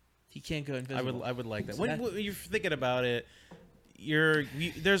 He can't go invisible. I would like that. So When you're thinking about it,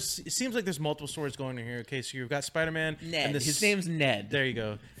 it seems like there's multiple stories going in here. Okay, so you've got Spider-Man. Ned. His name's Ned. There you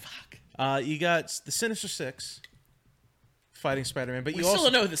go. Fuck. You got the Sinister Six fighting Spider-Man, but We still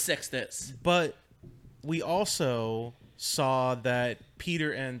don't know who the 6th is. But we also saw that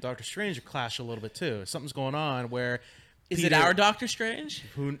Peter and Doctor Strange clash a little bit too. Something's going on where Is it our Doctor Strange?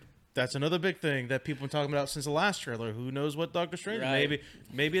 That's another big thing that people have been talking about since the last trailer. Who knows what Doctor Strange? Right.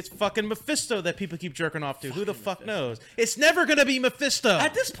 Maybe it's fucking Mephisto that people keep jerking off to. Who the fuck knows? It's never gonna be Mephisto.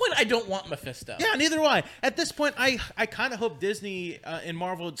 At this point, I don't want Mephisto. Yeah, neither do I. At this point, I kind of hope Disney and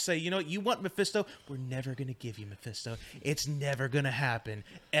Marvel would say, you want Mephisto? We're never going to give you Mephisto. It's never going to happen,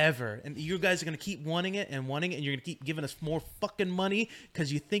 ever. And you guys are going to keep wanting it, and you're going to keep giving us more fucking money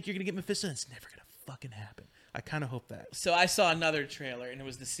because you think you're going to get Mephisto, and it's never going to fucking happen. I kind of hope that. So I saw another trailer, and it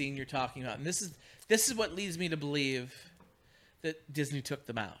was the scene you're talking about. And this is what leads me to believe that Disney took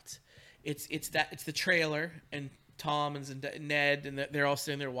them out. It's the trailer, and Tom and Ned, and they're all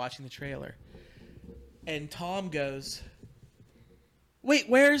sitting there watching the trailer. And Tom goes, "Wait,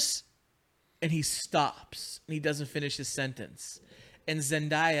 where's?" And he stops, and he doesn't finish his sentence. And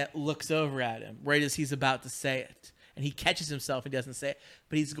Zendaya looks over at him right as he's about to say it. And he catches himself and doesn't say it.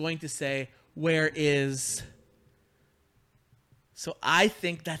 But he's going to say, "Where is?" So I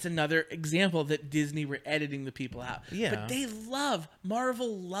think that's another example that Disney were editing the people out. Yeah. But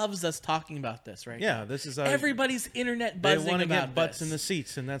Marvel loves us talking about this right Yeah, now. this is everybody's internet they buzzing want to about get butts this. in the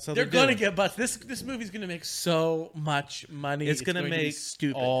seats, and that's how They're they going to do it. get butts. This movie's going to make so much money. It's going to be make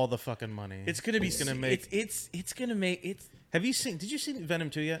stupid. all the fucking money. It's going to be. It's going to make. It's going to make. It's Have you seen? Did you see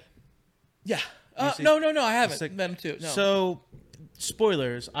Venom 2 yet? yeah. see- No, I haven't. It's like- Them too. No. So,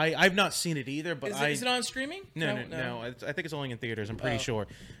 spoilers. I've not seen it either, but is it on streaming? No. I think it's only in theaters. I'm pretty sure.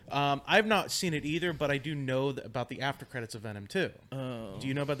 I've not seen it either, but I do know about the after credits of Venom 2. Oh. Do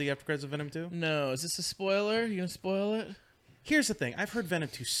you know about the after credits of Venom 2? No. Is this a spoiler? You gonna spoil it? Here's the thing. I've heard Venom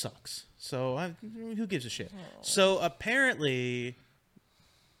 2 sucks. So who gives a shit? So apparently,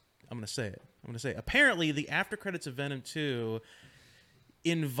 I'm going to say it. Apparently, the after credits of Venom 2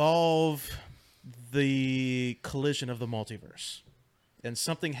 involve the collision of the multiverse. And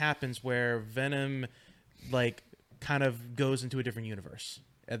something happens where Venom, kind of goes into a different universe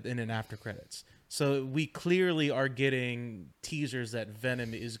in an after credits. So we clearly are getting teasers that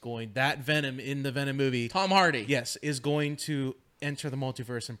Venom in the Venom movie, Tom Hardy. yes, is going to enter the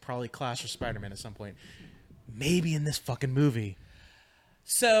multiverse and probably clash with Spider-Man at some point. Maybe in this fucking movie.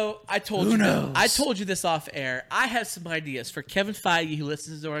 So I told Who you. knows? I told you this off air. I have some ideas for Kevin Feige, who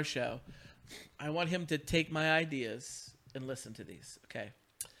listens to our show. I want him to take my ideas and listen to these. Okay.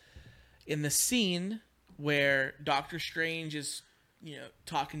 In the scene where Doctor Strange is,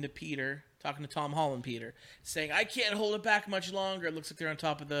 talking to Tom Holland, Peter, saying, "I can't hold it back much longer." It looks like they're on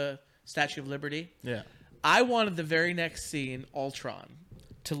top of the Statue of Liberty. Yeah. I wanted the very next scene, Ultron,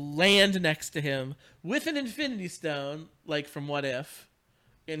 to land next to him with an Infinity Stone, like from What If,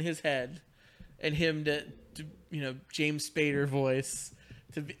 in his head, and him to James Spader voice.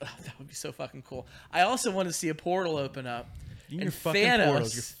 That would be so fucking cool. I also want to see a portal open up. Your and fucking Thanos,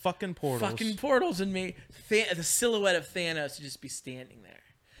 portals. Your fucking portals. Fucking portals and me. The silhouette of Thanos to just be standing there.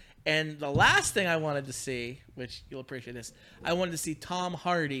 And the last thing I wanted to see, which you'll appreciate this, I wanted to see Tom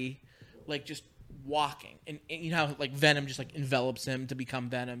Hardy, just walking. And you know how, Venom just, envelops him to become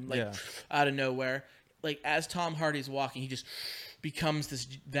Venom, out of nowhere. As Tom Hardy's walking, he just becomes this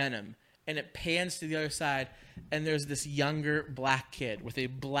Venom. And it pans to the other side, and there's this younger black kid with a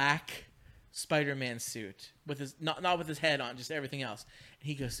black Spider-Man suit with his not with his head on, just everything else. And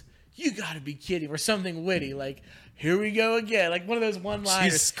he goes, "You got to be kidding!" or something witty, "Here we go again," one of those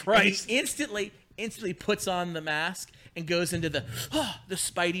one-liners. Jesus Christ! And he instantly puts on the mask and goes into the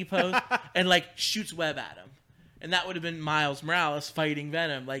Spidey pose and like shoots web at him. And that would have been Miles Morales fighting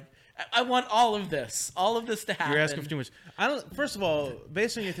Venom. Like, I want all of this to happen. You're asking for too much. I don't. First of all,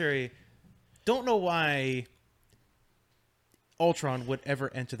 based on your theory, don't know why Ultron would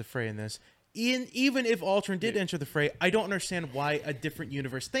ever enter the fray in this. Even if Ultron did enter the fray, I don't understand why a different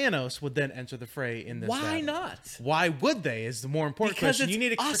universe Thanos would then enter the fray in this. Why battle. not? Why would they? Is the more important Because question. it's You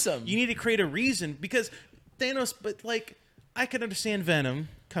need to awesome. You need to create a reason because Thanos. But like, I can understand Venom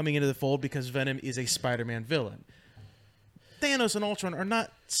coming into the fold because Venom is a Spider-Man villain. Thanos and Ultron are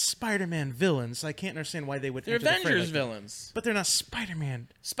not Spider-Man villains. I can't understand why they would. They're enter the fray Avengers like that. villains. But they're not Spider-Man.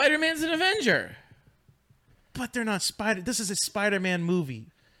 Spider-Man's an Avenger. But they're not Spider. This is a Spider-Man movie.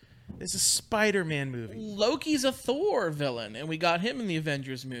 It's a Spider-Man movie. Loki's a Thor villain, and we got him in the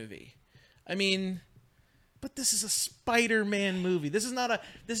Avengers movie. I mean, But this is a Spider-Man movie. This is not a I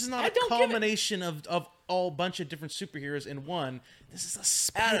don't get it. culmination of all bunch of different superheroes in one. This is a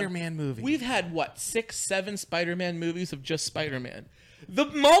Spider-Man movie. we've had, 6, 7 Spider-Man movies of just Spider-Man. The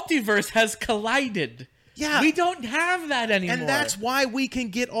multiverse has collided. Yeah. We don't have that anymore. and that's why we can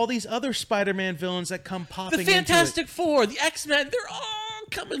get all these other Spider-Man villains that come popping the Fantastic into Four, the X-Men, they're all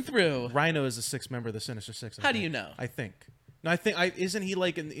coming through. it. Rhino is the sixth member of the Sinister Six. How do you know? I think. No, isn't he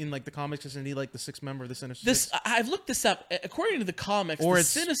like in like the comics? Isn't he like the sixth member of the Sinister Six? I've looked this up. According to the comics, Or the it's-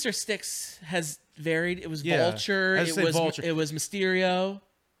 Sinister Six has varied. It was Yeah, Vulture. I was gonna say Vulture. It was Mysterio.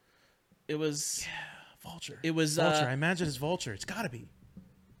 It was. Vulture. It was, Vulture. I imagine it's Vulture. It's got to be.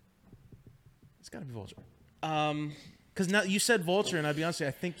 It's got to be Vulture. Because now you said Vulture, and I'll be honest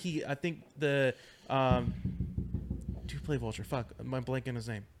with you, I think the do you play Vulture? Fuck, I'm blanking his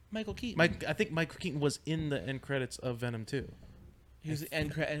name. Michael Keaton. I think Michael Keaton was in the end credits of Venom 2. He was in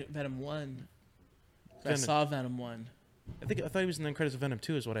Venom 1. I Venom. saw Venom 1. I thought he was in the end credits of Venom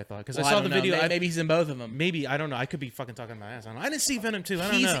 2 is what I thought. Because Well, I saw don't the know. video. Maybe he's in both of them. Maybe, I don't know. I could be fucking talking my ass. I didn't see Venom 2. I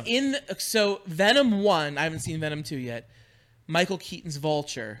don't He's know. in. So Venom 1, I haven't seen Venom 2 yet. Michael Keaton's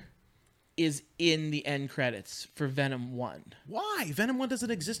Vulture is in the end credits for Venom 1. Why? Venom 1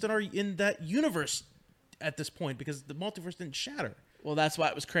 doesn't exist in that universe at this point because the multiverse didn't shatter. Well, that's why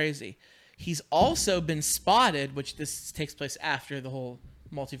it was crazy. He's also been spotted, which this takes place after the whole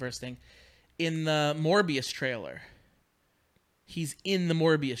multiverse thing, in the Morbius trailer. He's in the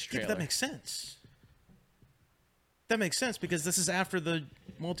Morbius Yeah, trailer. but that makes sense. That makes sense because this is after the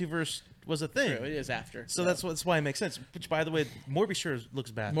multiverse was a thing. True, it is after. So that's why it makes sense. Which, by the way, Morbius sure looks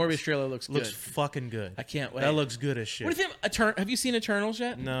bad. Morbius trailer looks good. looks fucking good. I can't wait. That looks good as shit. What do you think? Have you seen Eternals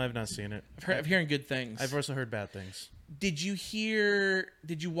yet? No, I've not seen it. I'm hearing good things. I've also heard bad things. Did you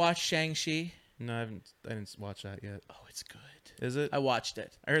watch Shang-Chi? No, I didn't watch that yet. Oh, it's good. Is it? I watched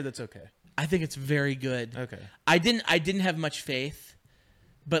it. I heard that's okay. I think it's very good. Okay. I didn't have much faith,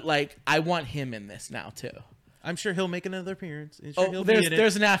 but like I want him in this now too. I'm sure he'll make another appearance. I'm sure Oh, he'll be in it.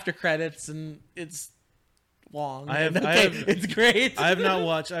 there's an after credits and it's long. I have- it's great. I have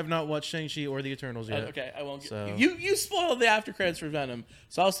not watched Shang-Chi or the Eternals yet. Okay, I won't. So- You spoiled the after credits for Venom,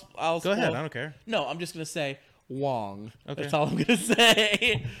 so I'll Go ahead. spoil- I don't care. No, I'm just gonna say Wong. Okay. That's all I'm gonna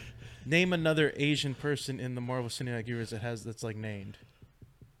say. Name another Asian person in the Marvel Cinematic Universe that's like named.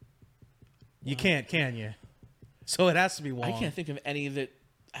 You can't, can you? So it has to be Wong. I can't think of any that.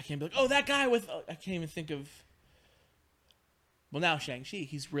 I can't be like, oh, that guy with. I can't even think of. Well, now Shang-Chi,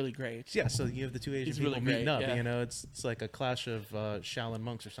 he's really great. Yeah, so you have the two Asian He's people really meeting great, up. yeah. You know, it's like a clash of Shaolin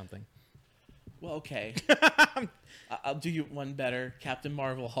monks or something. Well, okay. I'll do you one better. Captain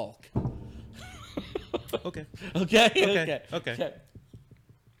Marvel, Hulk. Okay. Okay. Okay.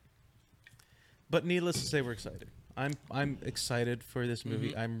 But needless to say, we're excited. I'm excited for this movie.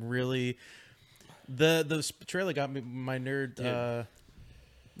 Mm-hmm. I'm really the trailer got me my nerd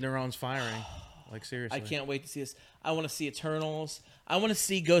neurons firing. Like seriously, I can't wait to see this. I want to see Eternals. I want to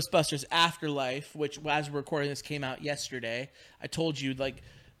see Ghostbusters Afterlife, which, as we're recording this, came out yesterday. I told you, like,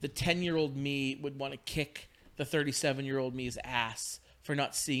 the 10-year-old me would want to kick the 37-year-old me's ass for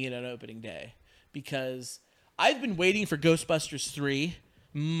not seeing it on opening day. Because I've been waiting for Ghostbusters 3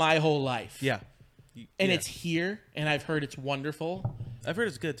 my whole life. Yeah, And it's here, and I've heard it's wonderful. I've heard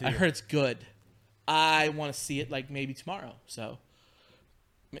it's good too. I heard it's good. I want to see it, like, maybe tomorrow. So,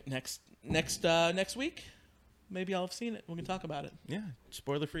 next week, maybe I'll have seen it. We can talk about it. Yeah,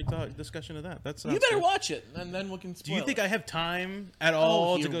 spoiler-free discussion of that. That's You better watch it, and then we can Do spoil you think it. I have time at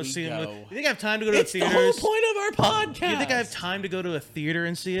all to here go we see go. it? You think I have time to go to It's the the theaters? whole point of our podcast. Do you think I have time to go to a theater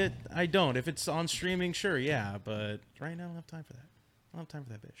and see it? I don't. If it's on streaming, sure, yeah. But right now, I don't have time for that. I don't have time for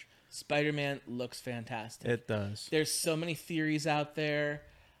that bitch. Spider-Man looks fantastic. It does. There's so many theories out there.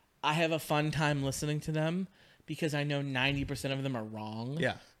 I have a fun time listening to them because I know 90% of them are wrong.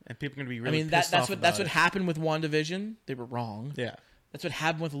 Yeah, and people are going to be I really mean, pissed that's off what about it. happened with WandaVision. They were wrong. Yeah. That's what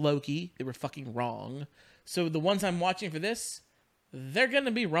happened with Loki. They were fucking wrong. So the ones I'm watching for this, they're going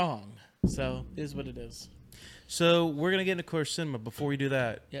to be wrong. So it is what it is. So we're going to get into Core Cinema. Before we do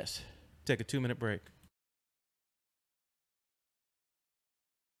that, Yes. take a 2-minute break.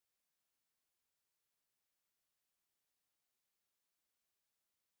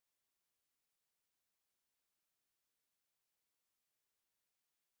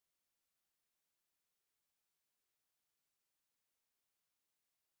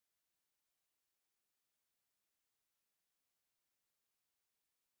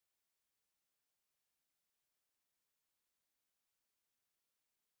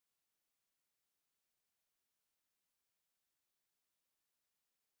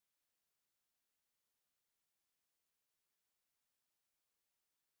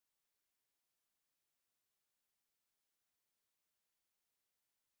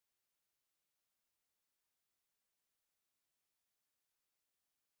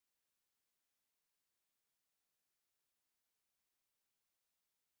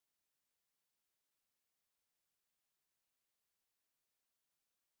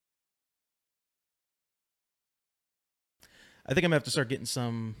 I think I'm gonna have to start getting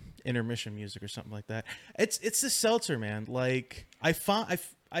some intermission music or something like that. It's the seltzer, man. Like I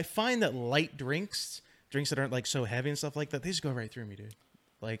find that light drinks that aren't like so heavy and stuff like that, they just go right through me, dude.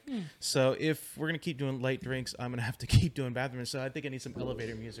 Like so, if we're gonna keep doing light drinks, I'm gonna have to keep doing bathroom. So I think I need some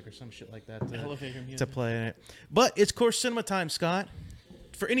elevator music or some shit like that to play in it. But it's Core Cinema time, Scott.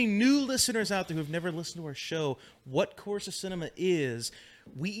 For any new listeners out there who've never listened to our show, what Course of Cinema is,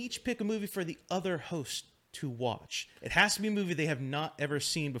 we each pick a movie for the other host to watch. It has to be a movie they have not ever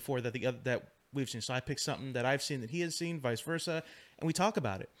seen before that we've seen. So I pick something that I've seen that he has seen, vice versa, and we talk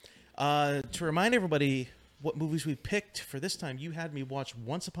about it. To remind everybody what movies we picked for this time, you had me watch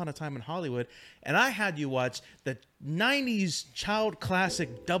Once Upon a Time in Hollywood, and I had you watch the 90s child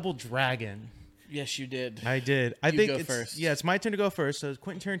classic Double Dragon. Yes, you did. I did. You think go it's first. Yeah, it's my turn to go first. So it's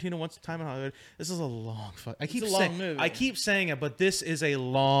Quentin Tarantino, Once Upon a Time in Hollywood. This is a long fuck. I keep saying it, but this is a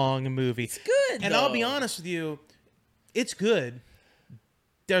long movie. It's good, and though. I'll be honest with you, it's good.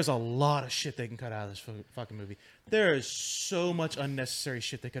 There's a lot of shit they can cut out of this fucking movie. There is so much unnecessary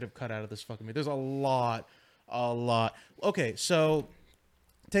shit they could have cut out of this fucking movie. There's a lot. Okay, so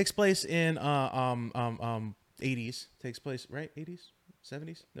takes place in 80s. Takes place right 80s.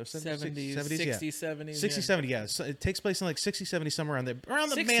 70s? No, 70s, 70s, 60s, 60s, 70s. 60s, 70s, yeah. So it takes place in like 60s, 70s, somewhere around there. Around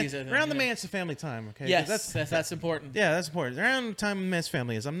the 60s, the Manson family time, okay? Yes, that's important. Yeah, that's important. Around the time the Manson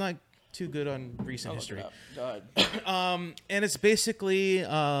family is. I'm not too good on recent history. God. And it's basically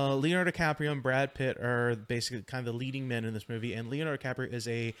Leonardo DiCaprio and Brad Pitt are basically kind of the leading men in this movie. And Leonardo DiCaprio is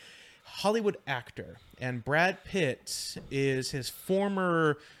a Hollywood actor. And Brad Pitt is his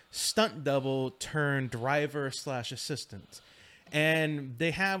former stunt double turned driver / assistant. And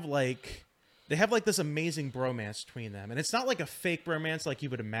they have like this amazing bromance between them. And it's not like a fake bromance like you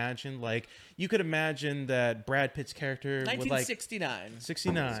would imagine. Like you could imagine that Brad Pitt's character would like 1969.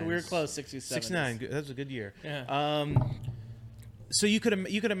 69. So we were close. 67. 69. That was a good year. Yeah. So you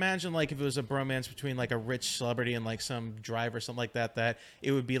could imagine like if it was a bromance between like a rich celebrity and like some driver or something like that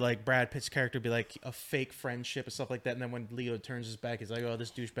it would be like Brad Pitt's character would be like a fake friendship and stuff like that. And then when Leo turns his back, he's like, oh, this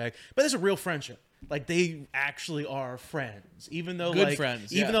douchebag. But it's a real friendship. Like they actually are friends, even though Good like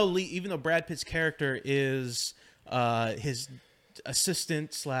friends, even though Brad Pitt's character is his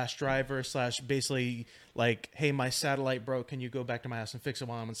assistant / driver / basically like, hey, my satellite broke, can you go back to my house and fix it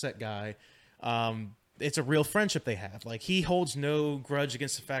while I'm on set guy. It's a real friendship they have. Like he holds no grudge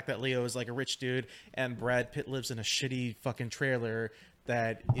against the fact that Leo is like a rich dude and Brad Pitt lives in a shitty fucking trailer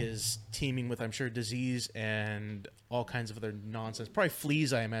that is teeming with, I'm sure, disease and all kinds of other nonsense. Probably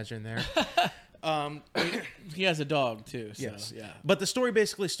fleas, I imagine, there. He has a dog too. So, Yes. yeah. But the story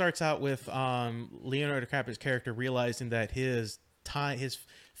basically starts out with Leonardo DiCaprio's character realizing that his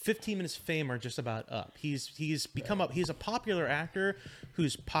 15 minutes fame are just about up. He's a popular actor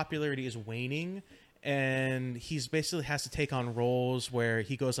whose popularity is waning, and he's basically has to take on roles where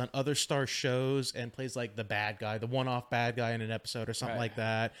he goes on other star shows and plays like the bad guy, the one-off bad guy in an episode or something like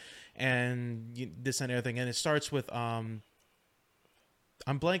that, and this and everything. And it starts with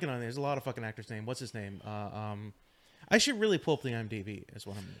I'm blanking on it. There's a lot of fucking actors' name. What's his name? I should really pull up the IMDb as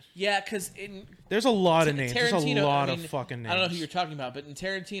what I'm. Yeah, because there's a lot of names. There's a Tarantino, lot of fucking names. I don't know who you're talking about, but in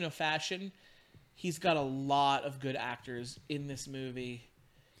Tarantino fashion, he's got a lot of good actors in this movie.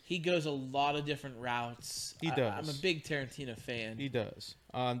 He goes a lot of different routes. He does. I'm a big Tarantino fan. He does.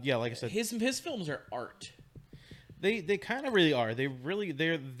 Yeah, like I said, His films are art. They kind of really are. They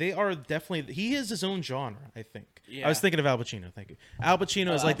are definitely. He is his own genre, I think. Yeah. I was thinking of Al Pacino. Thank you. Al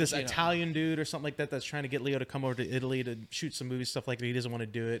Pacino is Al like this Pacino. Italian dude or something like that that's trying to get Leo to come over to Italy to shoot some movie stuff like that. He doesn't want to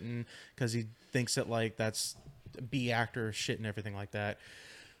do it, and because he thinks that like that's B actor shit and everything like that.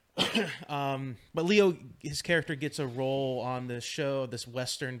 But Leo, his character gets a role on this show, this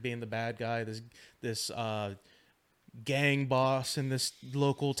Western, being the bad guy, this gang boss in this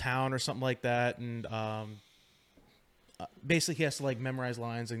local town or something like that, and basically he has to like memorize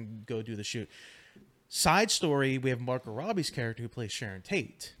lines and go do the shoot. Side story, we have Margot Robbie's character who plays Sharon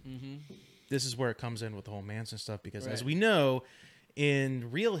Tate. Mm-hmm. This is where it comes in with the whole Manson stuff, because as we know,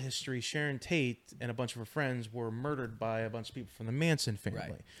 in real history, Sharon Tate and a bunch of her friends were murdered by a bunch of people from the Manson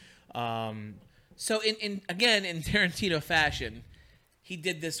family. Right. So in Tarantino fashion, he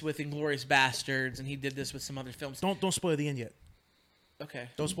did this with Inglourious Bastards, and he did this with some other films. Don't spoil the end yet. Okay.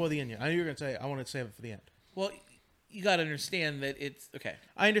 Don't spoil the end yet. I know you're gonna say I want to save it for the end. Well, you got to understand that it's okay.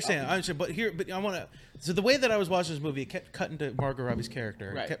 I understand, but I want to. So the way that I was watching this movie, it kept cutting to Margot Robbie's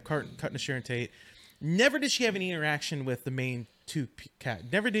character, Right. kept cutting to Sharon Tate. Never did she have any interaction with the main two cat.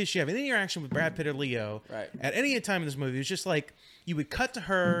 Never did she have any interaction with Brad Pitt or Leo. Right. At any time in this movie, it was just like you would cut to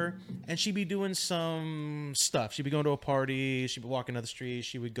her and she'd be doing some stuff. She'd be going to a party. She'd be walking down the street.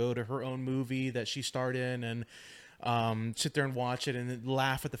 She would go to her own movie that she starred in and sit there and watch it and then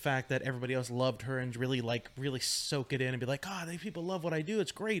laugh at the fact that everybody else loved her and really soak it in and be like, God, these people love what I do.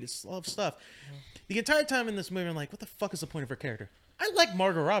 It's great. It's love stuff. The entire time in this movie, I'm like, what the fuck is the point of her character? I like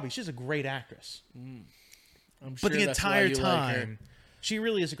Margot Robbie. She's a great actress. I'm sure But the that's why entire you like her. time, she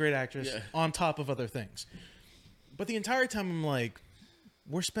really is a great actress Yeah. on top of other things. But the entire time, I'm like,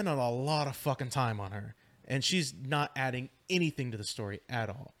 we're spending a lot of fucking time on her. And she's not adding anything to the story at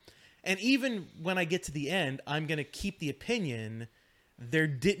all. And even when I get to the end, I'm going to keep the opinion there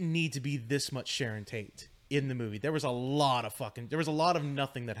didn't need to be this much Sharon Tate in the movie. There was a lot of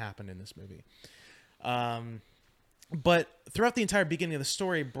nothing that happened in this movie. But throughout the entire beginning of the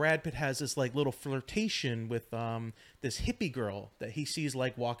story, Brad Pitt has this like little flirtation with this hippie girl that he sees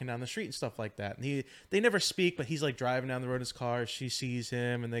like walking down the street and stuff like that. And they never speak, but he's like driving down the road in his car. She sees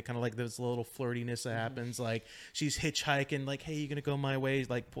him, and they kind of like this little flirtiness that happens. Like she's hitchhiking, like, "Hey, you gonna go my way?" He's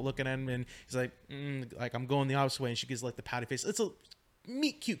like looking at him, and he's like, "Like I'm going the opposite way." And she gives like the pouty face. It's a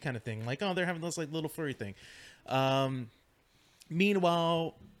meet cute kind of thing. Like, oh, they're having this like little flirty thing.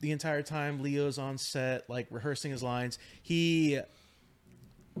 Meanwhile, the entire time Leo's on set, like rehearsing his lines, he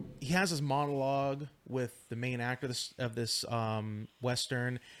has this monologue with the main actor of this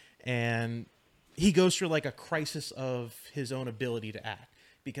Western, and he goes through like a crisis of his own ability to act,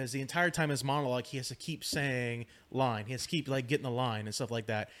 because the entire time his monologue, he has to keep saying line, he has to keep like getting the line and stuff like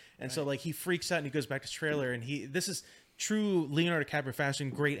that, and so like he freaks out and he goes back to his trailer, and this is true Leonardo DiCaprio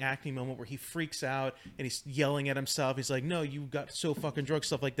fashion, great acting moment where he freaks out and he's yelling at himself. He's like, "No, you got so fucking drunk,"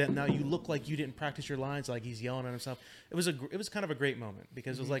 stuff like that. Now you look like you didn't practice your lines. Like he's yelling at himself. It was kind of a great moment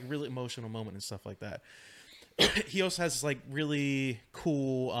because it was like really emotional moment and stuff like that. He also has this like really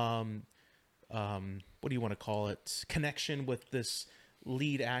cool what do you want to call it, connection with this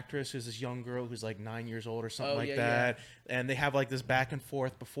lead actress who's this young girl who's like 9 years old or something like that. And they have like this back and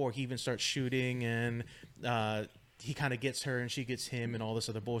forth before he even starts shooting, and he kind of gets her and she gets him and all this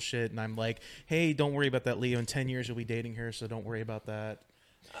other bullshit. And I'm like, hey, don't worry about that, Leo. In 10 years, you'll be dating her, so don't worry about that.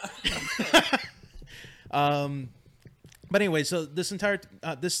 But anyway, so this entire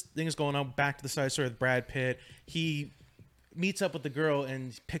this thing is going on. Back to the side story with Brad Pitt. He meets up with the girl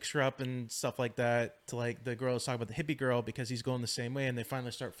and picks her up and stuff like that. To like the girl is talking about the hippie girl because he's going the same way, and they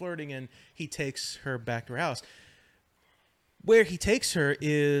finally start flirting. And he takes her back to her house. Where he takes her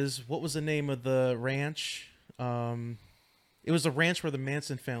is, what was the name of the ranch? It was the ranch where the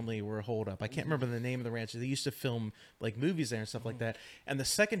Manson family were holed up. I can't remember the name of the ranch. They used to film like movies there and stuff like that. And the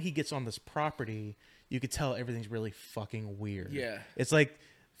second he gets on this property, you could tell everything's really fucking weird. Yeah. It's like,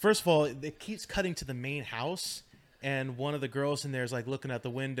 first of all, it keeps cutting to the main house, and one of the girls in there is like looking out the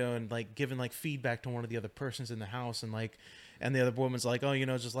window and like giving like feedback to one of the other persons in the house, and like, and the other woman's like, "Oh, you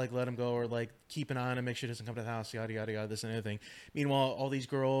know, just like let him go, or like keep an eye on him, make sure he doesn't come to the house, yada yada yada, this and everything." Meanwhile, all these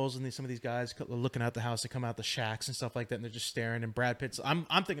girls and some of these guys looking out the house, they come out the shacks and stuff like that, and they're just staring. And Brad Pitt's, I'm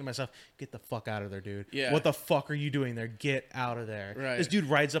thinking to myself, get the fuck out of there, dude. Yeah. What the fuck are you doing there? Get out of there. Right. This dude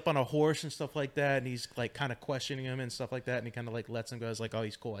rides up on a horse and stuff like that, and he's like kind of questioning him and stuff like that, and he kind of like lets him go. He's like, "Oh,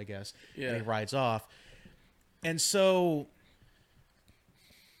 he's cool, I guess." Yeah. And he rides off. And so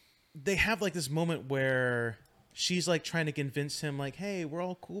they have like this moment where she's like trying to convince him, like, "Hey, we're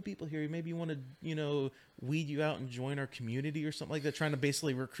all cool people here. Maybe you want to, you know, weed you out and join our community or something like that." Trying to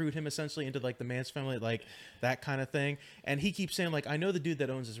basically recruit him essentially into like the Manson family, like that kind of thing. And he keeps saying, like, "I know the dude that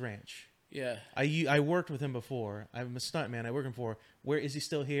owns his ranch. Yeah. I worked with him before. I'm a stuntman. I work him for. Where is he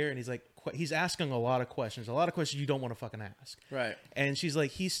still here? And he's like, he's asking a lot of questions you don't want to fucking ask. Right. And she's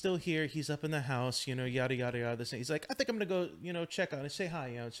like, he's still here. He's up in the house, you know, yada yada yada. This. He's like, I think I'm gonna go, you know, check on it, say hi,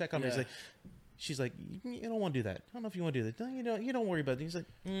 you know, check on him. He's like, she's like, you don't want to do that. I don't know if you want to do that. No, you don't worry about it. He's like,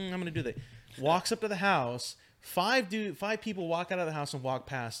 I'm gonna do that. Walks up to the house. Five people walk out of the house and walk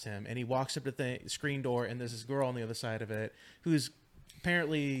past him, and he walks up to the screen door, and there's this girl on the other side of it who's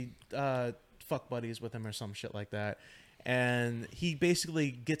apparently fuck buddies with him or some shit like that. And he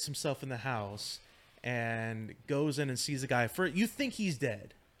basically gets himself in the house and goes in and sees the guy. You think he's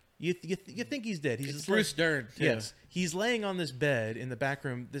dead. You think he's dead. He's Bruce Dern, too. Yes. He's laying on this bed in the back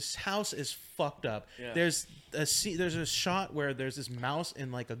room. This house is fucked up. Yeah. There's a shot where there's this mouse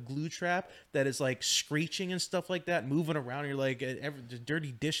in like a glue trap that is like screeching and stuff like that, moving around. You're like,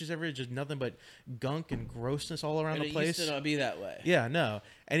 dirty dishes everywhere, just nothing but gunk and grossness all around the place. It used to not be that way. Yeah, no.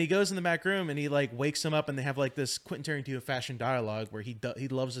 And he goes in the back room and he like wakes him up, and they have like this Quentin Tarantino fashion dialogue where he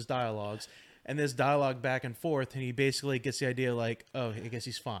loves his dialogues. And there's dialogue back and forth, and he basically gets the idea like, oh, I guess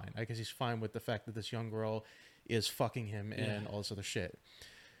he's fine. I guess he's fine with the fact that this young girl is fucking him and all this other shit.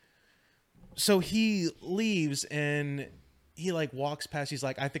 So he leaves, and he like walks past. He's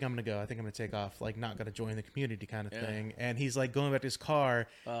like, I think I'm going to go. I think I'm going to take off. Like, not going to join the community kind of thing. And he's like going back to his car,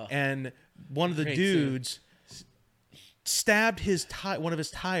 and one of the dudes stabbed one of his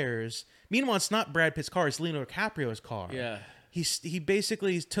tires. Meanwhile, it's not Brad Pitt's car. It's Leonardo DiCaprio's car. Yeah. He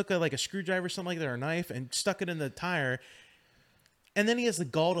basically took a screwdriver or something like that, or a knife, and stuck it in the tire. And then he has the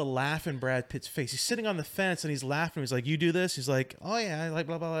gall to laugh in Brad Pitt's face. He's sitting on the fence and he's laughing. He's like, "You do this?" He's like, "Oh yeah, like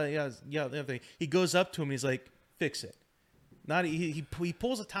blah blah blah." Yeah. Everything. He goes up to him and he's like, "Fix it." Not he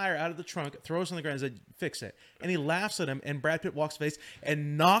pulls a tire out of the trunk, throws it on the ground, and said, "Fix it." And he laughs at him, and Brad Pitt walks face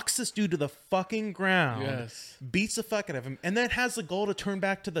and knocks this dude to the fucking ground. Yes. Beats the fuck out of him, and then has the goal to turn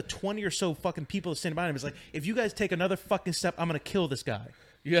back to the 20 or so fucking people standing behind him. It's like, if you guys take another fucking step, I'm gonna kill this guy.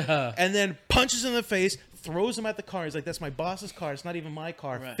 Yeah. And then punches him in the face, throws him at the car. He's like, "That's my boss's car. It's not even my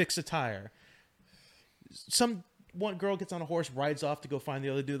car. Right. Fix a tire." One girl gets on a horse, rides off to go find the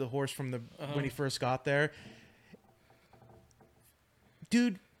other dude, the horse from when he first got there.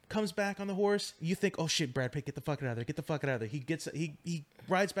 Dude comes back on the horse. You think, "Oh shit, Brad Pitt, get the fuck out of there! Get the fuck out of there!" He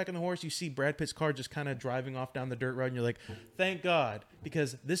rides back on the horse. You see Brad Pitt's car just kind of driving off down the dirt road, and you're like, "Thank God,"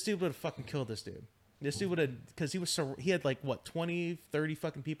 because this dude would have fucking killed this dude. This dude would have, because he had like what 20, 30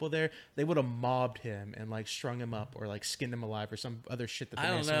 fucking people there. They would have mobbed him and like strung him up or like skinned him alive or some other shit that I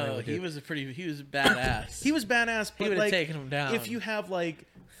don't know. Would do. He was badass. He was badass, but would have like taken him down. if you have like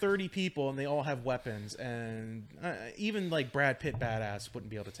 30 people and they all have weapons, and even like Brad Pitt badass wouldn't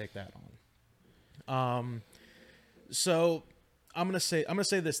be able to take that on. So I'm gonna say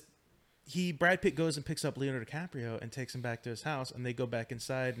this. Brad Pitt goes and picks up Leonardo DiCaprio and takes him back to his house, and they go back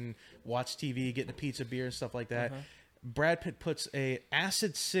inside and watch TV, getting a pizza, beer, and stuff like that. Brad Pitt puts a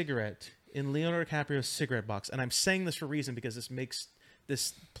acid cigarette in Leonardo DiCaprio's cigarette box, and I'm saying this for a reason because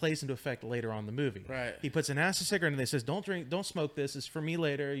this plays into effect later on in the movie. Right. He puts an acid cigarette and they says, don't smoke this. It's for me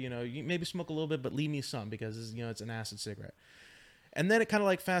later. You know, you maybe smoke a little bit, but leave me some because it's an acid cigarette. And then it kind of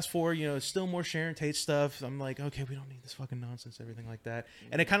like fast forward, still more Sharon Tate stuff. I'm like, okay, we don't need this fucking nonsense, everything like that.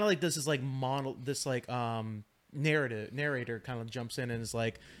 And it kind of like does this like narrator kind of jumps in and is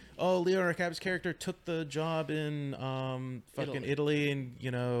like, oh, Leonardo DiCaprio's character took the job in fucking Italy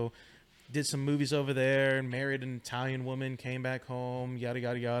and did some movies over there and married an Italian woman, came back home, yada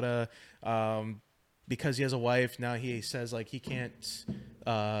yada yada. Because he has a wife now, he says like he can't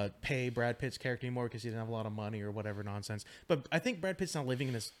pay Brad Pitt's character anymore because he didn't have a lot of money or whatever nonsense. But I think Brad Pitt's now living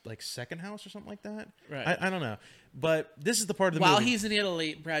in his like second house or something like that. Right. I don't know. But this is the part of the While movie. he's in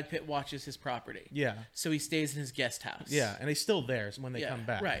Italy, Brad Pitt watches his property. Yeah. So he stays in his guest house. Yeah, and he's still there when they come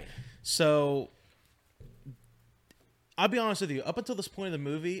back. Right. So I'll be honest with you. Up until this point of the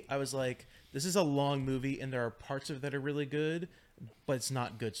movie, I was like, this is a long movie, and there are parts of it that are really good, but it's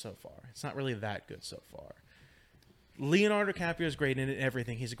not good so far. It's not really that good so far. Leonardo DiCaprio is great in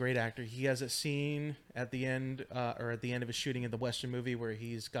everything. He's a great actor. He has a scene at the end, or at the end of his shooting in the Western movie, where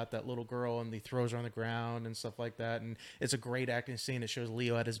he's got that little girl and he throws her on the ground and stuff like that. And it's a great acting scene. It shows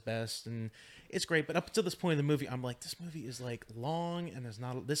Leo at his best, and it's great. But up until this point in the movie, I'm like, this movie is like long, and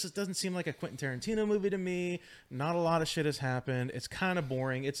doesn't seem like a Quentin Tarantino movie to me. Not a lot of shit has happened. It's kind of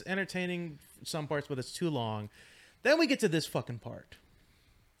boring. It's entertaining some parts, but it's too long. Then we get to this fucking part.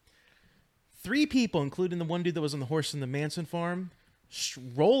 3 people, including the one dude that was on the horse in the Manson farm,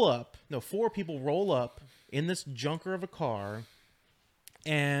 4 people roll up in this junker of a car,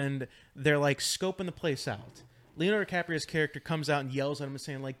 and they're like scoping the place out. Leonardo DiCaprio's character comes out and yells at him and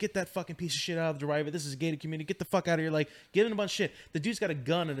saying, like, get that fucking piece of shit out of the driveway. This is a gated community. Get the fuck out of here. Like, giving him a bunch of shit. The dude's got a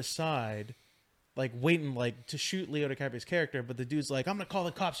gun at his side, like, waiting, like, to shoot Leo DiCaprio's character. But the dude's like, I'm going to call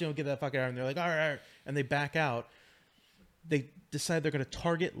the cops. You don't get that fuck out of here. And they're like, all right. And they back out. They decide they're going to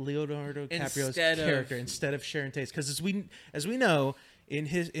target Leonardo DiCaprio's character instead of Sharon Tate's. Because as we know,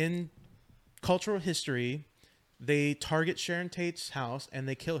 in cultural history, they target Sharon Tate's house and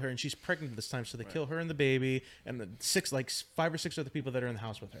they kill her, and she's pregnant this time, so they kill her and the baby and the 5 or 6 other people that are in the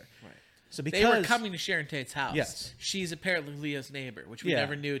house with her. Right. So because they were coming to Sharon Tate's house. Yes. She's apparently Leo's neighbor, which we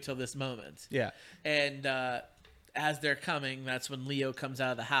never knew till this moment. Yeah. And as they're coming, that's when Leo comes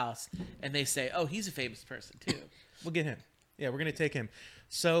out of the house, and they say, "Oh, he's a famous person too. We'll get him. Yeah, we're gonna take him."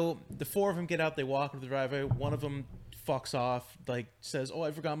 So the 4 of them get out. They walk into the driveway. One of them fucks off, like says, "Oh,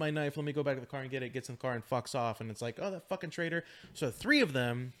 I forgot my knife. Let me go back to the car and get it." Gets in the car and fucks off, and it's like, "Oh, that fucking traitor." So 3 of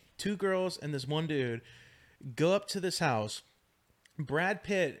them, 2 girls and this one dude, go up to this house. Brad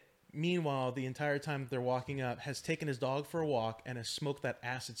Pitt, meanwhile, the entire time that they're walking up, has taken his dog for a walk and has smoked that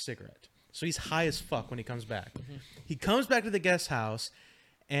acid cigarette. So he's high as fuck when he comes back. Mm-hmm. He comes back to the guest house,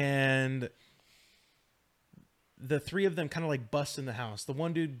 and the 3 of them kind of like bust in the house. The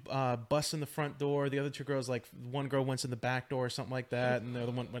one dude busts in the front door. The other 2 girls, like one girl went in the back door or something like that, and the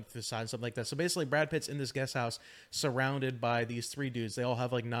other one went to the side, something like that. So basically, Brad Pitt's in this guest house surrounded by these 3 dudes. They all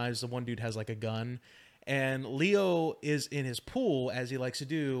have like knives. The one dude has like a gun. And Leo is in his pool, as he likes to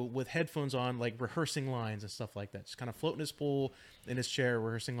do, with headphones on, like rehearsing lines and stuff like that. Just kind of floating his pool in his chair,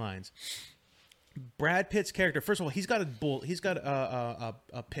 rehearsing lines. Brad Pitt's character, first of all, he's got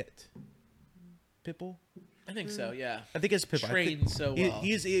a pit bull. I think so, yeah. I think it's a pit bull. Trained so well.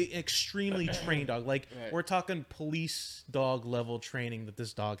 He is an extremely trained dog. Like, we're talking police dog level training that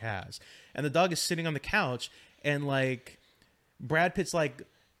this dog has. And the dog is sitting on the couch, and like Brad Pitt's like,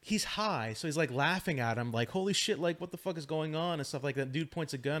 he's high, so he's like laughing at him, like, holy shit, like, what the fuck is going on and stuff like that. Dude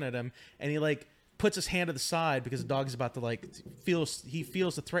points a gun at him, and he like puts his hand to the side because the dog is about to like feels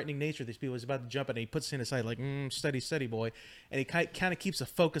the threatening nature of these people. He's about to jump, and he puts his hand aside like, steady boy, and he kind of keeps a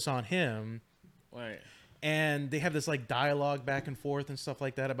focus on him. Right. And they have this like dialogue back and forth and stuff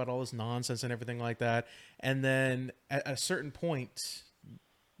like that about all this nonsense and everything like that. And then at a certain point,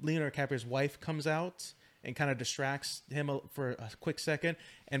 Leonardo DiCaprio's wife comes out and kind of distracts him for a quick second,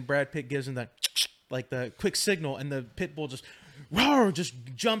 and Brad Pitt gives him that like the quick signal, and the pit bull just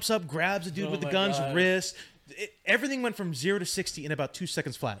jumps up, grabs the dude with the gun's wrist. Everything went from 0 to 60 in about 2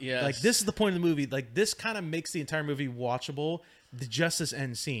 seconds flat. Yes. Like, this is the point of the movie. Like, this kind of makes the entire movie watchable. Just this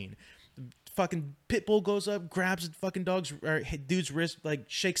end scene. Fucking pit bull goes up, grabs the fucking dude's wrist, like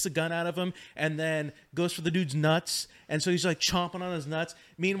shakes the gun out of him, and then goes for the dude's nuts. And so he's like chomping on his nuts.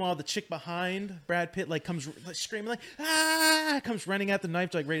 Meanwhile, the chick behind Brad Pitt like comes like, screaming like, ah, comes running at the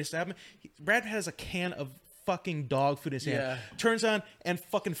knife to like ready to stab him. Brad Pitt has a can of fucking dog food in his hand. Turns on and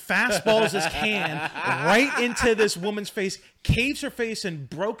fucking fastballs his can right into this woman's face, caves her face and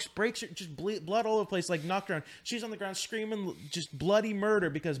breaks her, just blood all over the place, like knocked her on. She's on the ground screaming just bloody murder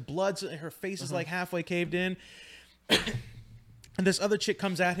because her face is like halfway caved in. And this other chick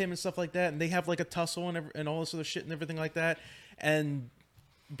comes at him and stuff like that, and they have like a tussle and all this other shit and everything like that. And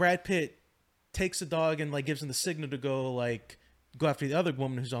Brad Pitt takes the dog and like gives him the signal to go after the other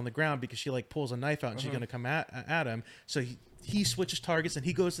woman who's on the ground because she like pulls a knife out and she's gonna come at him. So he switches targets and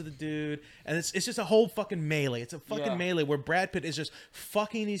he goes to the dude, and it's just a whole fucking melee. It's a fucking melee where Brad Pitt is just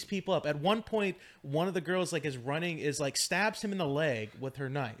fucking these people up. At one point, one of the girls like is like stabs him in the leg with her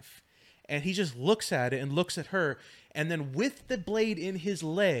knife, and he just looks at it and looks at her, and then with the blade in his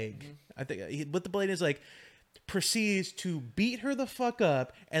leg, I think with the blade in his leg, proceeds to beat her the fuck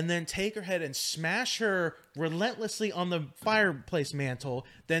up and then take her head and smash her relentlessly on the fireplace mantle,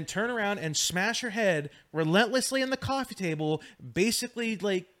 then turn around and smash her head relentlessly on the coffee table, basically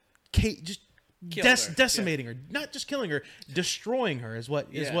like just decimating her. Not just killing her, destroying her is what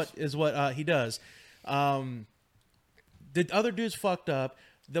he does. The other dude's fucked up.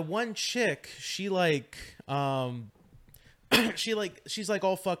 The one chick, she's like all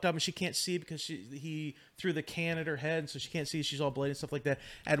fucked up and she can't see because he threw the can at her head, so she can't see. She's all bloody and stuff like that.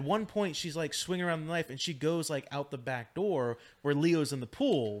 At one point, she's like swinging around the knife and she goes like out the back door where Leo's in the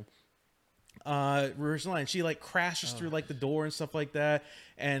pool. Rehearsal line. She like crashes through like the door and stuff like that,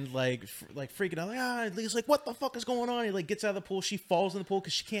 and like freaking out. Like, Leo's like, "What the fuck is going on?" He like gets out of the pool. She falls in the pool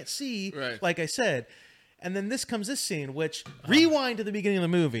because she can't see. Right. Like I said, and then this scene, which rewind to the beginning of the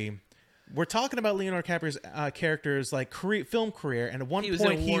movie. We're talking about Leonardo DiCaprio's character's like film career, and at one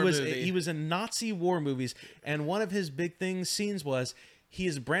point he was in Nazi war movies, and one of his big scenes was he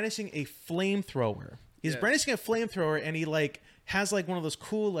is brandishing a flamethrower. He's brandishing a flamethrower, and he like has like one of those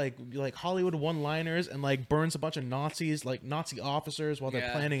cool like Hollywood one-liners and like burns a bunch of Nazis, like Nazi officers while they're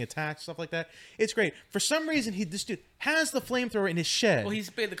Yeah. planning attacks, stuff like that. It's great. For some reason, this dude has the flamethrower in his shed. Well,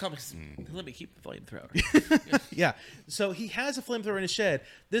 he's made the comics. Let me keep the flamethrower. Yeah. So he has a flamethrower in his shed.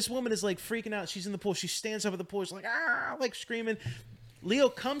 This woman is like freaking out. She's in the pool. She stands up at the pool. She's like, ah, like screaming. Leo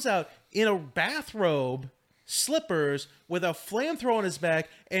comes out in a bathrobe, slippers, with a flamethrower on his back,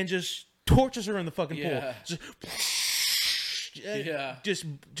 and just torches her in the fucking Yeah. pool. Yeah.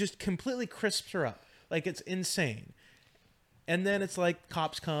 Just completely crisps her up. Like, it's insane. And then it's like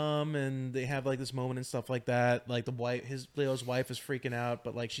cops come and they have like this moment and stuff like that. Like Leo's wife is freaking out,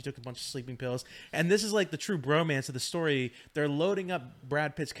 but like she took a bunch of sleeping pills. And this is like the true bromance of the story. They're loading up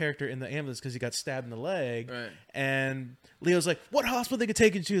Brad Pitt's character in the ambulance because he got stabbed in the leg. Right. And Leo's like, "What hospital they could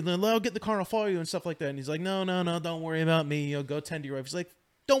take you to? And then I'll get in the car and I'll follow you," and stuff like that. And he's like, No, don't worry about me. Go tend to your wife. He's like,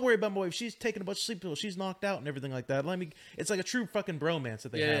 "Don't worry about my wife. She's taking a bunch of sleep pills. She's knocked out and everything like that." It's like a true fucking bromance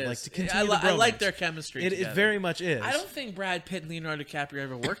that they have. it Like is. to continue the I like bromance. their chemistry. It together. very much is. I don't think Brad Pitt and Leonardo DiCaprio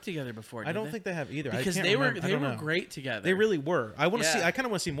ever worked together before. I don't think they have either. because I can't they remember. I were don't know. great together. They really were. I want to Yeah. see. I kind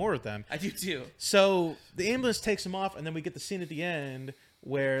of want to see more of them. I do too. So the ambulance takes him off, and then we get the scene at the end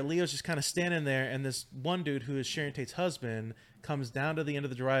where Leo's just kind of standing there, and this one dude who is Sharon Tate's husband comes down to the end of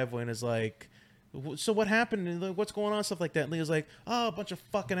the driveway and is like, "So what happened? And like, what's going on?" Stuff like that. And Leo's like, "Oh, a bunch of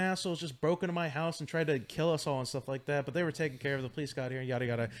fucking assholes just broke into my house and tried to kill us all and stuff like that. But they were taken care of. The police got here and yada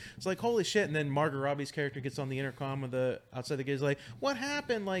yada." It's like, holy shit. And then Margot Robbie's character gets on the intercom with the outside the gate, is like, "What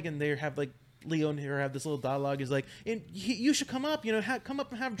happened?" Like, and they have like Leo and her have this little dialogue. He's like, "You should come up. Come up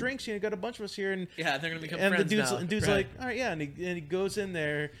and have drinks. Got a bunch of us here." And Yeah, they're gonna become and friends now. the dude's Right. like, "All right, yeah," and he goes in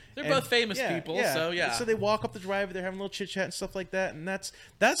there. They're and- both famous people, so yeah. So they walk up the driveway. They're having a little chit chat and stuff like that, and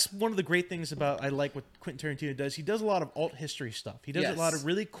that's one of the great things about I like what Quentin Tarantino does. He does a lot of alt history stuff. He does Yes. a lot of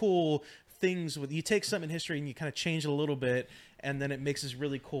really cool things with. You take something in history and you kind of change it a little bit, and then it makes this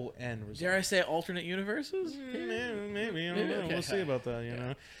really cool end result. Dare I say alternate universes? Maybe I don't know. Okay. We'll see about that. You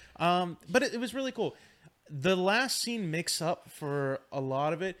know, but it was really cool. The last scene makes up for a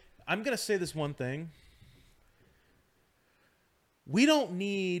lot of it. I'm gonna say this one thing. We don't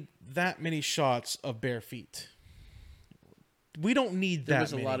need that many shots of bare feet. We don't need that. There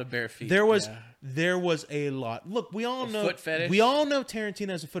was a many. lot of bare feet, There was yeah. there was a lot. Look, we all know foot fetish? We all know Tarantino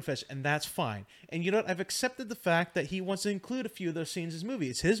has a foot fetish, and that's fine. And you know what? I've accepted the fact that he wants to include a few of those scenes in his movie.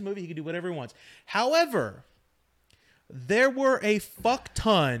 It's his movie. He can do whatever he wants. However, there were a fuck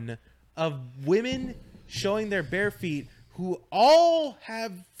ton of women showing their bare feet who all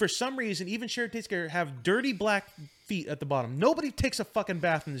have, for some reason, even Sharon Tate's character, have dirty black feet at the bottom. Nobody takes a fucking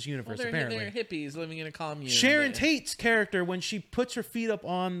bath in this universe, Well, apparently. they're hippies living in a commune. Sharon Tate's character, when she puts her feet up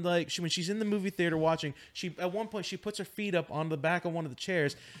on, like, when she's in the movie theater watching, at one point she puts her feet up on the back of one of the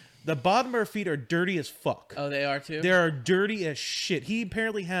chairs. The bottom of her feet are dirty as fuck. Oh, they are too? They are dirty as shit. He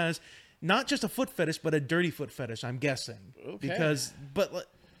apparently has not just a foot fetish, but a dirty foot fetish, I'm guessing. Okay.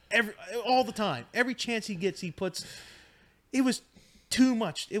 All the time, every chance he gets, he puts. It was too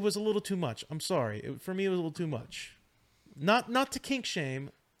much. It was a little too much. I'm sorry. For me, it was a little too much. Not to kink shame.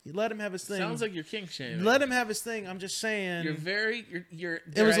 You let him have his thing. Sounds like you're kink shaming. Let him have his thing. I'm just saying. You're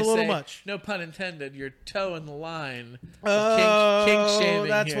It was a little much. No pun intended. You're toeing the line. Of Oh, kink shaming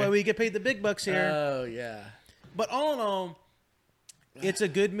that's here. why we get paid the big bucks here. Oh yeah. But all in all, it's a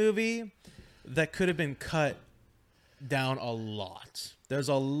good movie that could have been cut down a lot. There's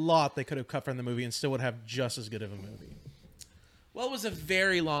a lot they could have cut from the movie and still would have just as good of a movie. Well, it was a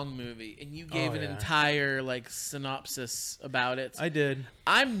very long movie, and you gave an entire synopsis about it. I did.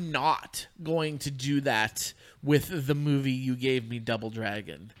 I'm not going to do that with the movie you gave me, Double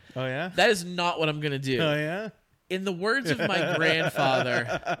Dragon. Oh yeah. That is not what I'm going to do. Oh yeah. In the words of my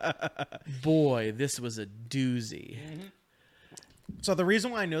grandfather, boy, this was a doozy. So the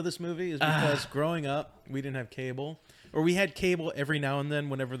reason why I know this movie is because growing up, we didn't have cable. Or we had cable every now and then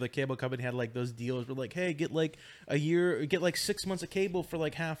whenever the cable company had like those deals where like, hey, get like a year, get like 6 months of cable for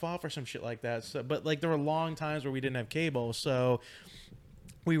like half off or some shit like that. So, but like there were long times where we didn't have cable. So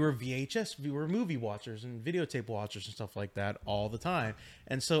we were VHS, we were movie watchers and videotape watchers and stuff like that all the time.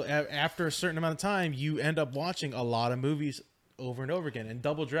 And so after a certain amount of time, you end up watching a lot of movies over and over again. And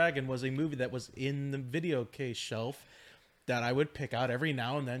Double Dragon was a movie that was in the video case shelf that I would pick out every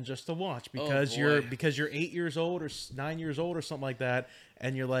now and then just to watch because you're 8 years old or 9 years old or something like that,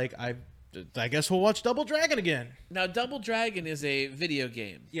 and you're like, I guess we'll watch Double Dragon again. Now, Double Dragon is a video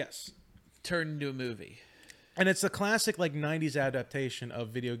game Yes, turned into a movie. and it's a classic like '90s adaptation of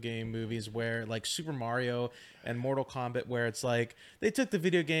video game movies where like Super Mario and Mortal Kombat, where it's like they took the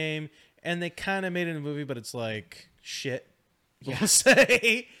video game and they kind of made it a movie, but it's like shit. We'll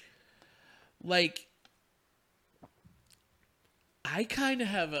say. Like, I kind of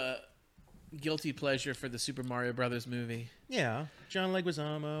have a guilty pleasure for the Super Mario Brothers movie. Yeah, John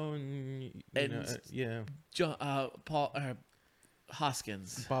Leguizamo and yeah, John, Paul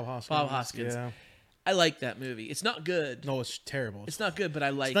Hoskins. Bob Hoskins. Bob Hoskins. Yeah. I like that movie. It's not good. No, it's terrible. It's not good, but I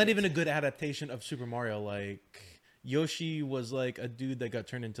like It's not it. even a good adaptation of Super Mario. Like Yoshi was like a dude that got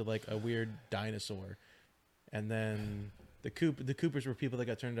turned into like a weird dinosaur, and then the Koopas were people that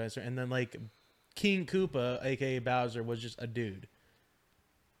got turned into dinosaur, and then like King Koopa, aka Bowser, was just a dude.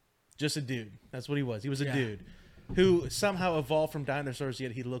 Just a dude. That's what he was. He was a Yeah. dude who somehow evolved from dinosaurs,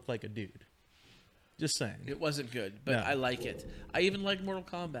 yet he looked like a dude. Just saying. It wasn't good, but No. I like it. I even like Mortal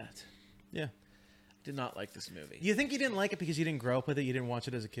Kombat. Yeah. Did not like this movie. You think you didn't like it because you didn't grow up with it? You didn't watch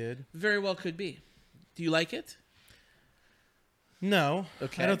it as a kid? Very well could be. Do you like it? No.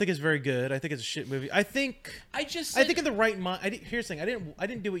 Okay. I don't think it's very good. I think it's a shit movie. I think I just I think in the right mind. Here's the thing. I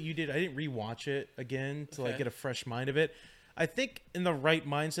didn't do what you did. I didn't rewatch it again to like Okay. get a fresh mind of it. I think in the right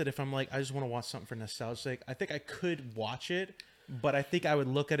mindset, if I'm like, I just want to watch something for nostalgia's sake, I think I could watch it, but I think I would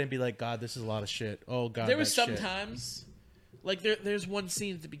look at it and be like, God, this is a lot of shit. Oh God, there was that's shit. sometimes like there's one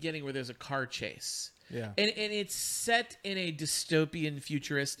scene at the beginning where there's a car chase. Yeah. And it's set in a dystopian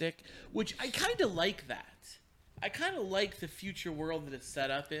futuristic, which I kind of like that. I kind of like the future world that it's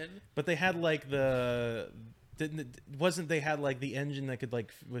set up in. But they had like they had like the engine that could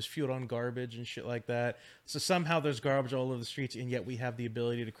like was fueled on garbage and shit like that. So somehow there's garbage all over the streets, and yet we have the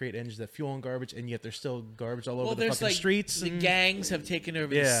ability to create engines that fuel on garbage, and yet there's still garbage all over the there's fucking like streets. the and- gangs have taken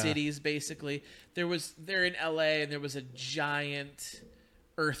over the Yeah. cities basically. They're in LA and there was a giant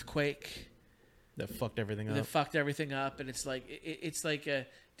earthquake that fucked everything that up. fucked everything up, and it's like it's like a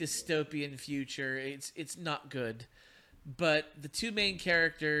dystopian future. It's not good. But the two main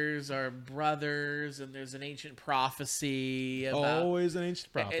characters are brothers, and there's an ancient prophecy about Always an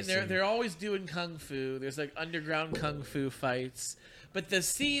ancient prophecy. and they're always doing kung fu. There's like underground kung fu fights. But the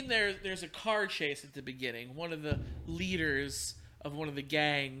scene there's a car chase at the beginning. One of the leaders of one of the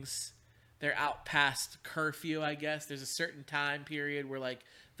gangs, they're out past curfew, I guess. There's a certain time period where like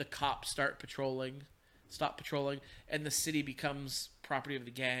the cops stop patrolling, and the city becomes property of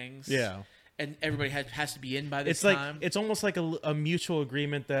the gangs. Yeah. And everybody has to be in by this It's like time. it's almost like a mutual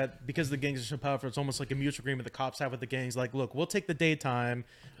agreement that because the gangs are so powerful, it's almost like a mutual agreement the cops have with the gangs. Like, look, we'll take the daytime,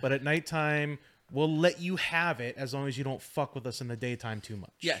 but at nighttime we'll let you have it as long as you don't fuck with us in the daytime too much.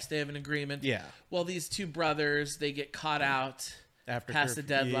 Yes, they have an agreement. Yeah. Well, these two brothers, they get caught out After past the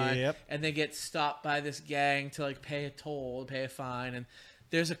curfew. deadline, Yep. and they get stopped by this gang to like pay a toll, pay a fine, and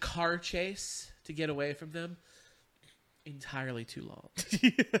there's a car chase to get away from them. Entirely too long.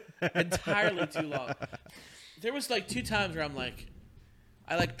 Entirely too long. There was like 2 times where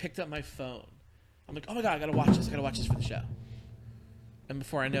I like picked up my phone. I'm like, oh my God, I gotta watch this. I gotta watch this for the show. And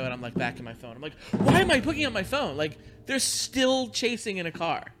before I know it, I'm like back in my phone. I'm like, why am I picking up my phone? Like, they're still chasing in a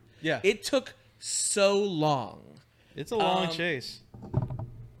car. Yeah. It took so long. It's a long chase.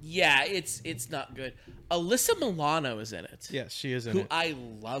 Yeah, it's not good. Alyssa Milano is in it. Yes, she is in Who it. I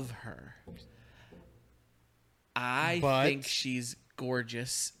love her. I But- think she's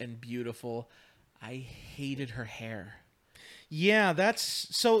gorgeous and beautiful. I hated her hair. Yeah, that's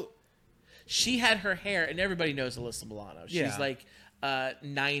so. She had her hair, and everybody knows Alyssa Milano. She's Yeah. like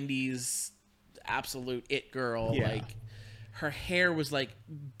 90s absolute it girl. Yeah. Like her hair was like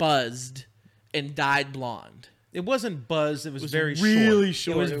buzzed and dyed blonde. It wasn't buzz. It was, very really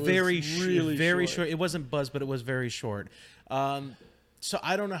short. short. It was It was very really very short. short. It wasn't buzz, but it was very short. So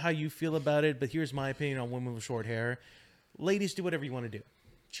I don't know how you feel about it, but here's my opinion on women with short hair. Ladies, do whatever you want to do.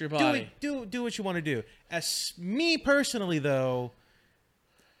 It's your Do body. it. Do what you want to do. As me personally, though,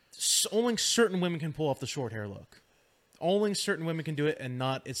 only certain women can pull off the short hair look. Only certain women can do it, and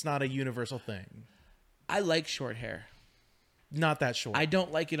it's not a universal thing. I like short hair. Not that short. I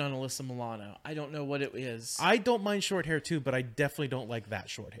don't like it on Alyssa Milano. I don't know what it is. I don't mind short hair too, but I definitely don't like that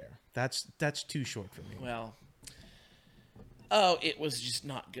short hair. That's too short for me. Well, oh, it was just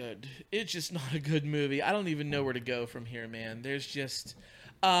not good. It's just not a good movie. I don't even know where to go from here, man. There's just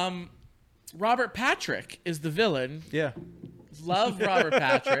Robert Patrick is the villain. Yeah. Love Robert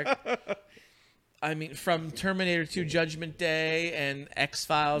Patrick. I mean, from Terminator 2 Judgment Day and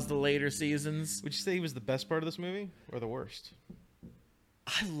X-Files, the later seasons. Would you say he was the best part of this movie or the worst?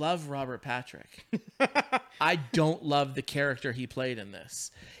 I love Robert Patrick. I don't love the character he played in this.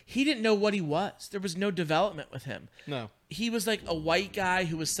 He didn't know what he was. There was no development with him. No. He was like a white guy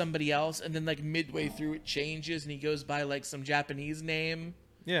who was somebody else, and then like midway through it changes and he goes by like some Japanese name.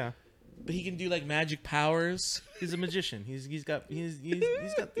 Yeah. But he can do like magic powers. He's a magician. He's got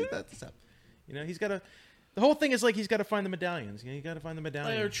that stuff. You know, he's got to. The whole thing is like he's got to find the medallions. You know, you got to find the They were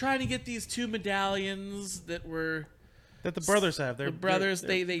medallion. trying to get these 2 medallions that were that the brothers have. The brothers,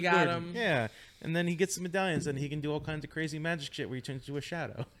 they got him. Yeah, and then he gets the medallions, and he can do all kinds of crazy magic shit where he turns into a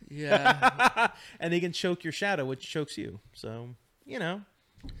shadow. Yeah. And he can choke your shadow, which chokes you. So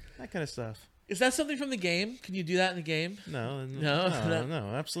that kind of stuff. Is that something from the game? Can you do that in the game? No,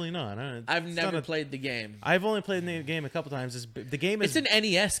 absolutely not. I've never played the game. I've only played the game a couple times. The game is It's an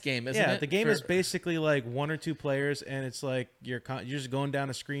NES game, isn't it? yeah. The game is basically like 1 or 2 players, and it's like you're just going down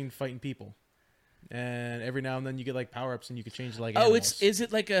a screen fighting people, and every now and then you get like power ups, and you can change like. Oh, animals. is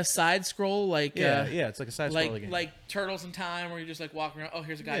it like a side scroll? Like yeah, it's like a side scroll game. Like Turtles in Time, where you're just like walking around. Oh,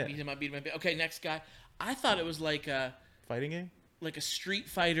 here's a guy, beat him up. Okay, next guy. I thought it was like a fighting game. Like a Street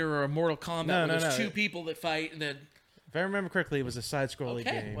Fighter or a Mortal Kombat where there's 2 people that fight, and then if I remember correctly, it was a side-scrolling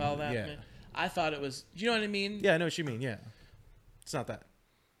game. Okay, well, I thought it was. Do you know what I mean? Yeah, I know what you mean. Yeah, it's not that.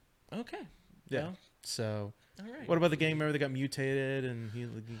 Okay. Yeah. Well, so, all right. What about the game? Remember they got mutated and he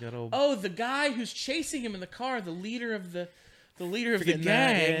got all. Oh, the guy who's chasing him in the car, the leader of the gang.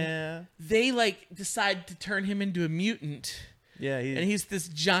 Yeah. They like decide to turn him into a mutant. Yeah, and he's this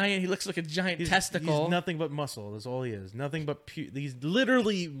giant. He looks like a giant testicle. He's nothing but muscle. That's all he is. Nothing but he's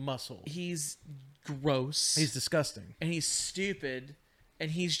literally muscle. He's gross. He's disgusting. And he's stupid. And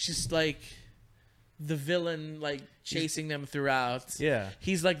he's just like the villain, like chasing them throughout. Yeah.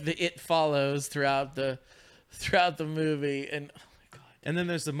 He's like the It Follows throughout the movie. And oh my god. And then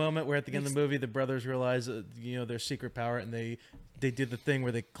there's the moment where at the end of the movie, the brothers realize their secret power, and they did the thing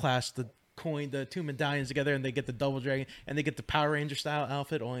where they clashed the 2 medallions together, and they get the double dragon, and they get the Power Ranger style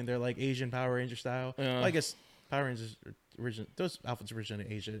outfit. Only they're like Asian Power Ranger style. Well, I guess Power Rangers those outfits originate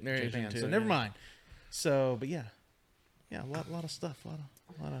in Japan. Asian too, so never mind. So, but yeah, a lot of stuff, a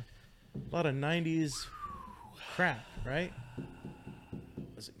lot of 90s crap, right?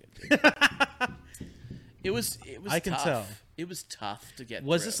 Wasn't good. It was. I can tough. tell. It was tough to get.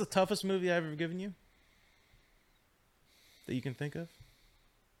 Was through. this the toughest movie I've ever given you that you can think of?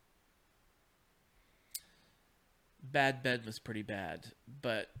 Bad Ben was pretty bad,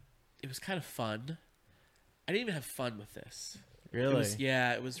 but it was kind of fun. I didn't even have fun with this. Really?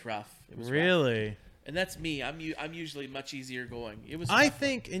 It was rough. It was really. Rough. And that's me. I'm usually much easier going. It was. I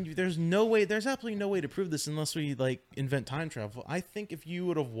think, and there's absolutely no way to prove this unless we like invent time travel. I think if you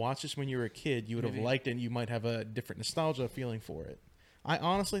would have watched this when you were a kid, you would have liked it, and you might have a different nostalgia feeling for it. I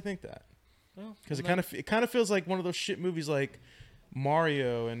honestly think that. Well, because it kind of feels like one of those shit movies like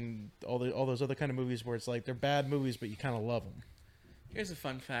Mario and all those other kind of movies where it's like they're bad movies, but you kind of love them. Here's a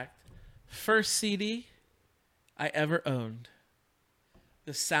fun fact: first CD I ever owned,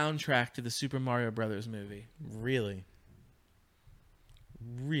 the soundtrack to the Super Mario Brothers movie. Really?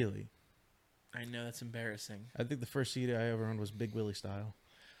 I know, that's embarrassing. I think the first CD I ever owned was Big Willie Style.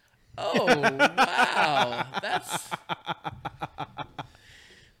 Oh wow, that's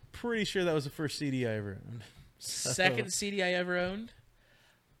pretty sure that was the first CD I ever owned. Second CD I ever owned.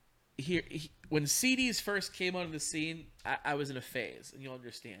 When CDs first came onto the scene, I was in a phase, and you'll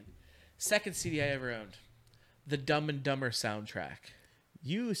understand. Second CD I ever owned, the Dumb and Dumber soundtrack.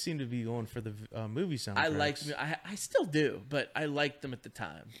 You seem to be going for the movie soundtracks. I liked. I still do, but I liked them at the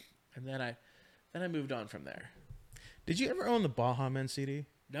time, and then I moved on from there. Did you ever own the Baha Men CD?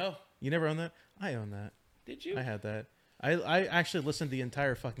 No. You never owned that? I own that. Did you? I had that. I actually listened to the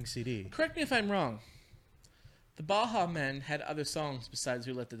entire fucking CD. Correct me if I'm wrong. The Baha Men had other songs besides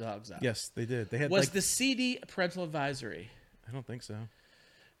 "Who Let the Dogs Out." Yes, they did. They had. Was the CD a parental advisory? I don't think so.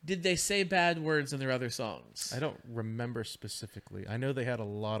 Did they say bad words in their other songs? I don't remember specifically. I know they had a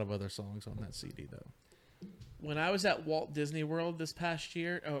lot of other songs on that CD, though. When I was at Walt Disney World this past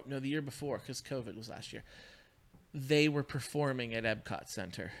year, the year before, because COVID was last year, they were performing at Epcot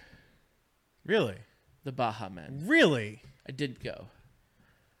Center. Really? The Baha Men. Really? I did go.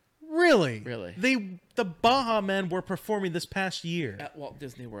 Really? Really. The Baha Men were performing this past year. At Walt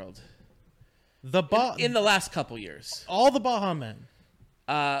Disney World. In the last couple years. All the Baha Men.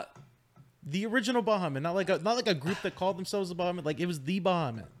 The original Baha Men, not like a group that called themselves the Baha Men. Like it was the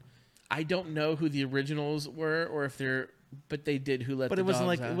Baha Men. I don't know who the originals were, or if but they did Who Let the Dogs Out.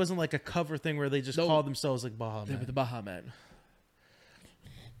 But it wasn't like a cover thing where they just called themselves like Baha Men. They were the Baha Men.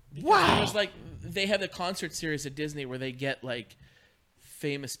 Wow. It was like they have the concert series at Disney where they get like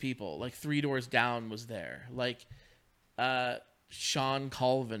famous people. Like Three Doors Down was there. Like Sean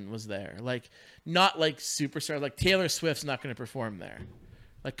Colvin was there. Like not like superstar. Like Taylor Swift's not going to perform there.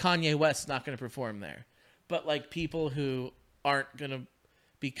 Like Kanye West's not going to perform there. But like people who aren't going to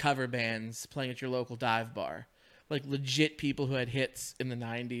be cover bands playing at your local dive bar. Like legit people who had hits in the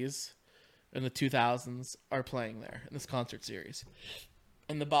 90s and the 2000s are playing there in this concert series.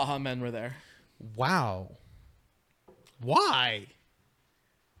 And the Baha Men were there. Wow. Why?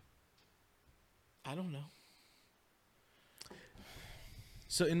 I don't know.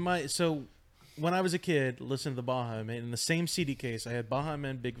 So when I was a kid, listening to the Baja Men, in the same CD case, I had Baja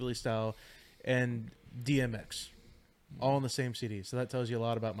Men, Big Willie Style, and DMX, all in the same CD. So that tells you a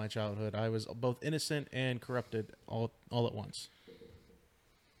lot about my childhood. I was both innocent and corrupted all at once.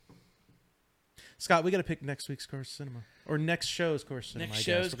 Scott, we got to pick next week's Course of Cinema. Or next show's Course of Cinema. Next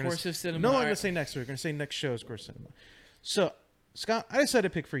show's Course of Cinema. No, I'm going to say next week. We're going to say next show's Course of Cinema. So, Scott, I decided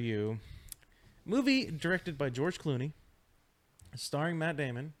to pick for you a movie directed by George Clooney, starring Matt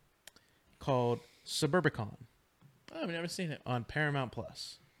Damon, called Suburbicon. Oh, I've never seen it. On Paramount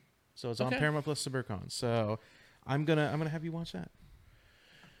Plus. So it's on Okay. Paramount Plus Suburbicon. So I'm gonna have you watch that.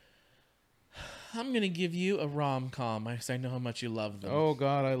 I'm gonna give you a rom-com because I know how much you love them. Oh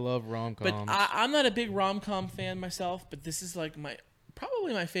God, I love rom-coms. But I'm not a big rom-com fan myself, but this is like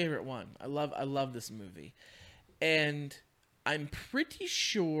probably my favorite one. I love this movie, and I'm pretty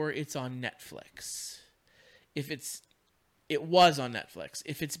sure it's on Netflix. It was on Netflix.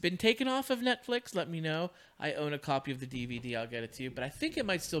 If it's been taken off of Netflix, let me know. I own a copy of the DVD. I'll get it to you, but I think it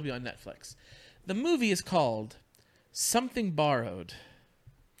might still be on Netflix. The movie is called Something Borrowed.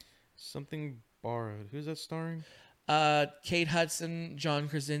 Something Borrowed. Who's that starring? Kate Hudson, John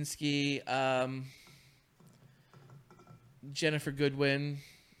Krasinski, Jennifer Goodwin.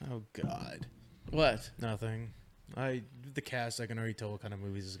 Oh God, What? nothing. The cast, I can already tell what kind of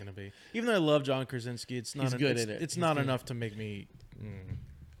movies it's gonna be. Even though I love John Krasinski, it's not He's good at it. It's He's not good. enough to make me.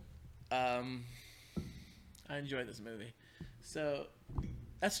 I enjoy this movie. So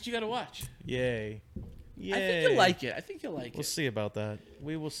that's what you got to watch. Yay. Yay. I think you'll like it. We'll see about that.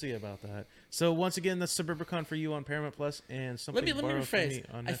 We will see about that. So once again, that's Suburbicon for you on Paramount Plus, and Something Let me Borrowed for rephrase. me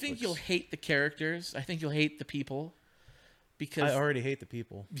on Netflix. I think you'll hate the characters. I think you'll hate the people. Because I already hate the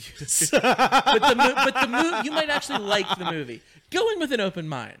people. but you might actually like the movie. Go in with an open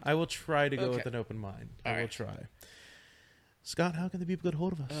mind. I will try to go Okay. with an open mind. All I will right. try. Scott, how can the people get a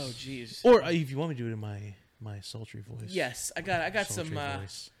hold of us? Oh, jeez. Or if you want me to do it in my sultry voice. Yes, I got Sultry some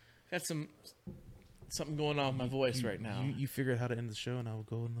voice. something going on with my voice right now. You figure out how to end the show, and I will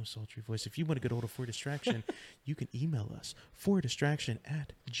go in the sultry voice. If you want to get a hold of For Distraction, you can email us,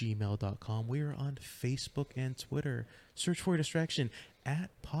 fordistraction@gmail.com. We are on Facebook and Twitter. Search For Distraction at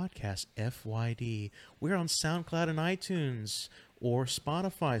Podcast FYD. We're on SoundCloud and iTunes or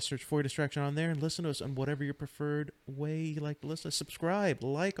Spotify. Search For Distraction on there and listen to us on whatever your preferred way you like to listen. Subscribe,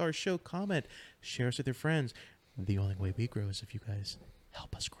 like our show, comment, share us with your friends. The only way we grow is if you guys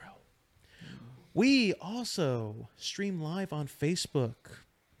help us grow. We also stream live on Facebook.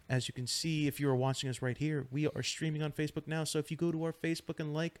 As you can see, if you are watching us right here, we are streaming on Facebook now. So if you go to our Facebook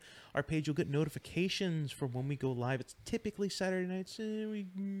and like our page, you'll get notifications for when we go live. It's typically Saturday nights.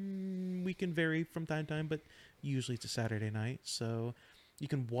 We can vary from time to time, but usually it's a Saturday night. So you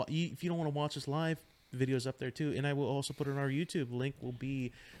can if you don't want to watch us live, the video's up there too. And I will also put it on our YouTube. Link will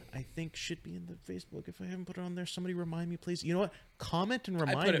be, I think, should be in the Facebook. If I haven't put it on there, somebody remind me, please. You know what? Comment and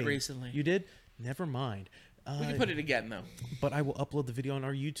remind me. I put it recently. You did? Never mind. We can put it again, though. But I will upload the video on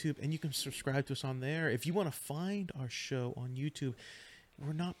our YouTube, and you can subscribe to us on there. If you want to find our show on YouTube,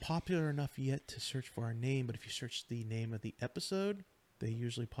 we're not popular enough yet to search for our name, but if you search the name of the episode, they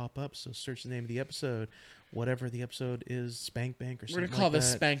usually pop up. So search the name of the episode, whatever the episode is, Spank Bank or something like that. We're going to call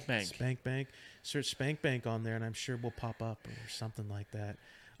this Spank Bank. Spank Bank. Search Spank Bank on there, and I'm sure we'll pop up or something like that.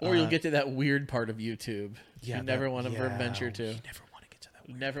 Or you'll get to that weird part of YouTube. Yeah, you never want to venture to. You never want to get to that.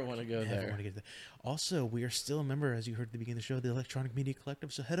 You never want to go Never there. want to get to that. Also, we are still a member, as you heard at the beginning of the show, the Electronic Media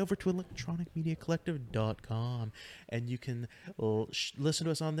Collective. So head over to electronicmediacollective.com and you can listen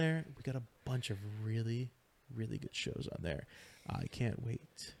to us on there. We got a bunch of really, really good shows on there. I can't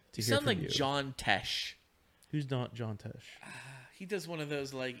wait to You hear sound from like you. John Tesh. Who's not John Tesh? He does one of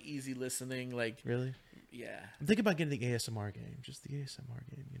those like easy listening, like Really? yeah. I'm thinking about getting the ASMR game. Just the ASMR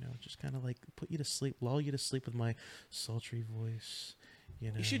game, just kind of like put you to sleep, lull you to sleep with my sultry voice.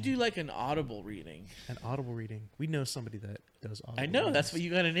 You should do like an audible reading. an audible reading. We know somebody that does audible I know readings. that's what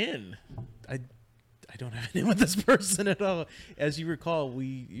you got an in. I don't have anyone with this person at all. As you recall,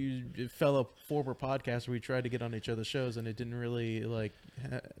 it fell a former podcast where we tried to get on each other's shows and it didn't really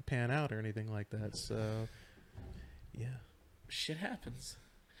pan out or anything like that. So, yeah. Shit happens.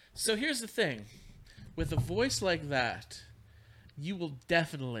 So here's the thing. With a voice like that, you will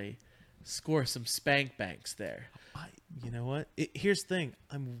definitely score some spank banks there. You know what? Here's the thing.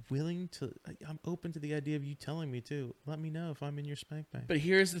 I'm open to the idea of you telling me too. Let me know if I'm in your spank bank. But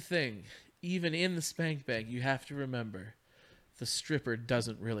here's the thing. Even in the spank bank, you have to remember the stripper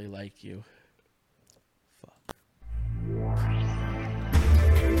doesn't really like you.